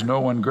 there is no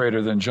one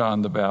greater than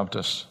John the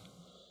Baptist.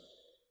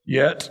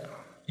 Yet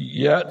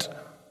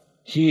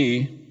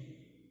he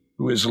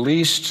who is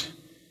least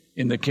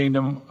in the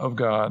kingdom of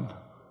God,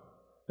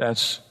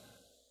 that's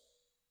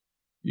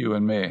you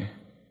and me.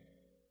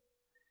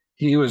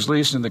 He who is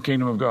least in the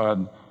kingdom of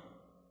God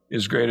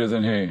is greater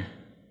than he.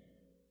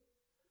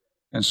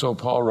 And so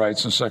Paul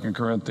writes in 2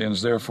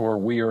 Corinthians, therefore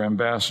we are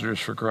ambassadors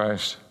for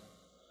Christ.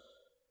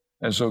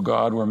 As though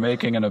God were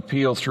making an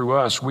appeal through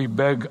us, we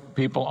beg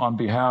people on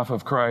behalf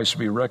of Christ to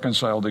be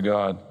reconciled to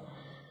God,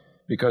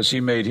 because He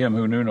made Him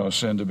who knew no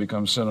sin to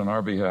become sin on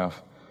our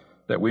behalf,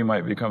 that we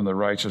might become the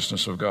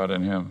righteousness of God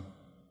in Him.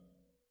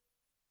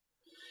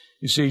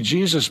 You see,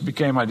 Jesus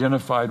became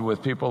identified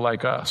with people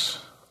like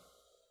us.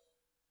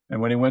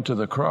 And when He went to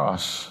the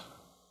cross,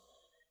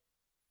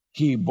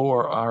 He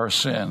bore our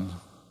sin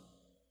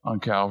on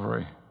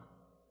Calvary.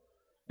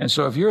 And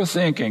so if you're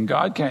thinking,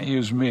 God can't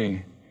use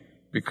me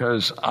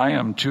because I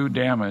am too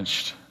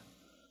damaged,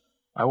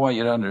 I want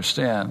you to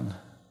understand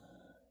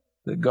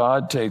that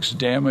God takes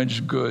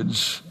damaged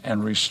goods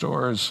and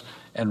restores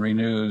and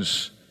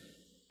renews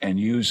and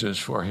uses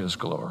for His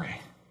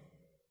glory.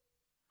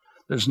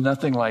 There's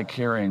nothing like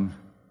hearing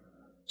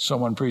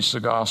someone preach the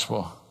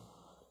gospel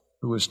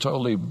who is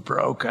totally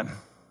broken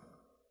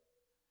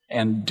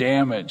and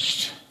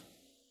damaged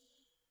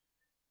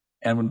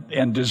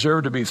and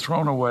deserve to be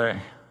thrown away.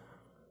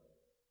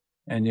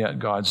 And yet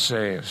God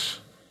saves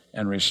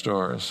and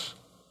restores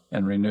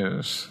and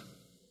renews.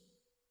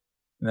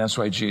 And that's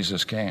why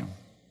Jesus came.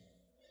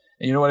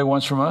 And you know what He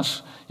wants from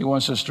us? He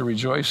wants us to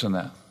rejoice in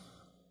that.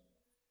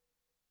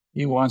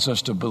 He wants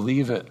us to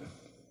believe it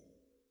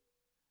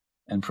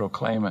and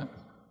proclaim it.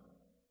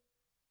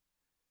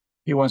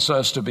 He wants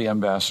us to be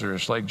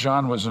ambassadors. Like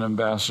John was an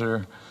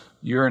ambassador,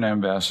 you're an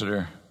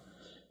ambassador.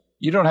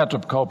 You don't have to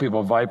call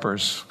people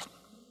vipers.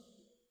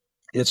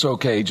 It's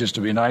okay just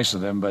to be nice to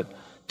them, but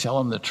tell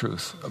them the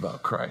truth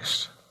about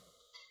Christ.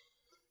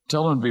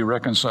 Tell them to be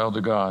reconciled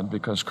to God,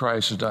 because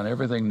Christ has done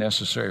everything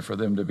necessary for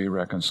them to be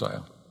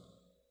reconciled,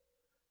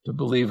 to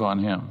believe on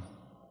Him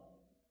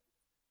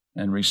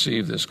and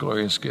receive this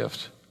glorious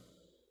gift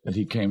that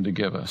He came to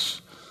give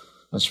us.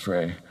 Let's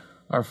pray.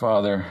 Our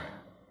Father,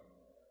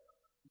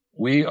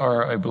 we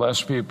are a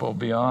blessed people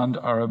beyond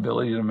our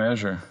ability to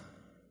measure.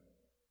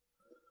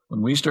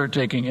 When we start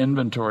taking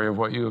inventory of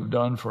what You have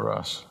done for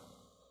us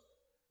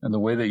and the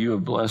way that You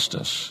have blessed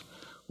us,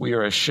 we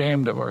are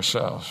ashamed of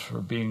ourselves for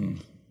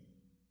being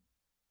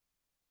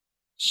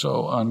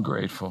so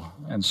ungrateful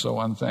and so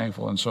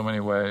unthankful in so many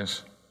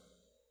ways.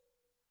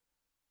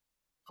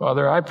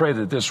 Father, I pray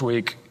that this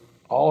week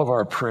all of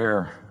our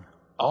prayer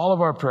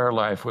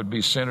life would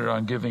be centered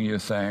on giving You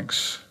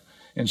thanks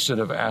instead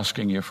of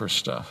asking You for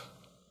stuff.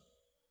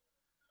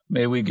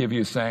 May we give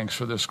You thanks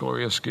for this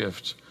glorious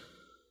gift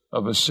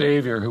of a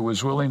Savior who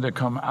was willing to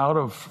come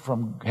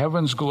from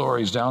heaven's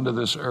glories down to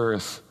this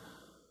earth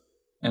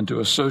and to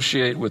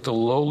associate with the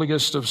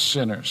lowliest of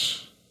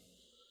sinners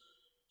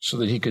so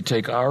that he could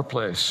take our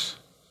place,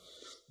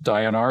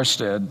 die in our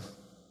stead,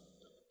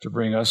 to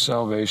bring us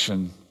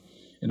salvation,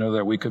 in order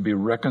that we could be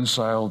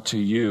reconciled to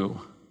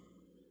you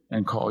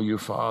and call you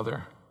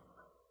Father.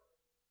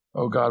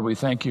 Oh God, we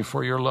thank you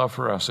for your love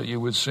for us, that you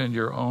would send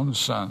your own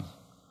Son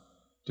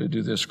to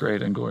do this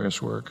great and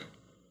glorious work.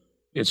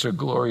 It's a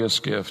glorious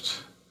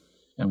gift,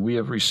 and we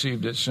have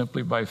received it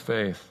simply by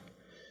faith.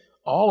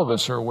 All of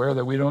us are aware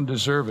that we don't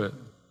deserve it,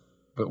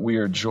 but we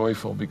are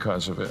joyful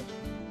because of it,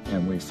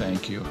 and we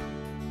thank you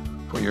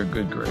for your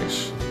good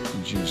grace.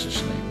 In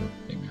Jesus' name,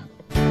 amen.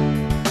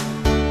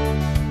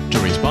 To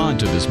respond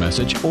to this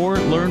message or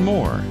learn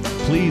more,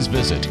 please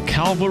visit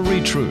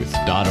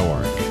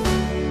calvarytruth.org.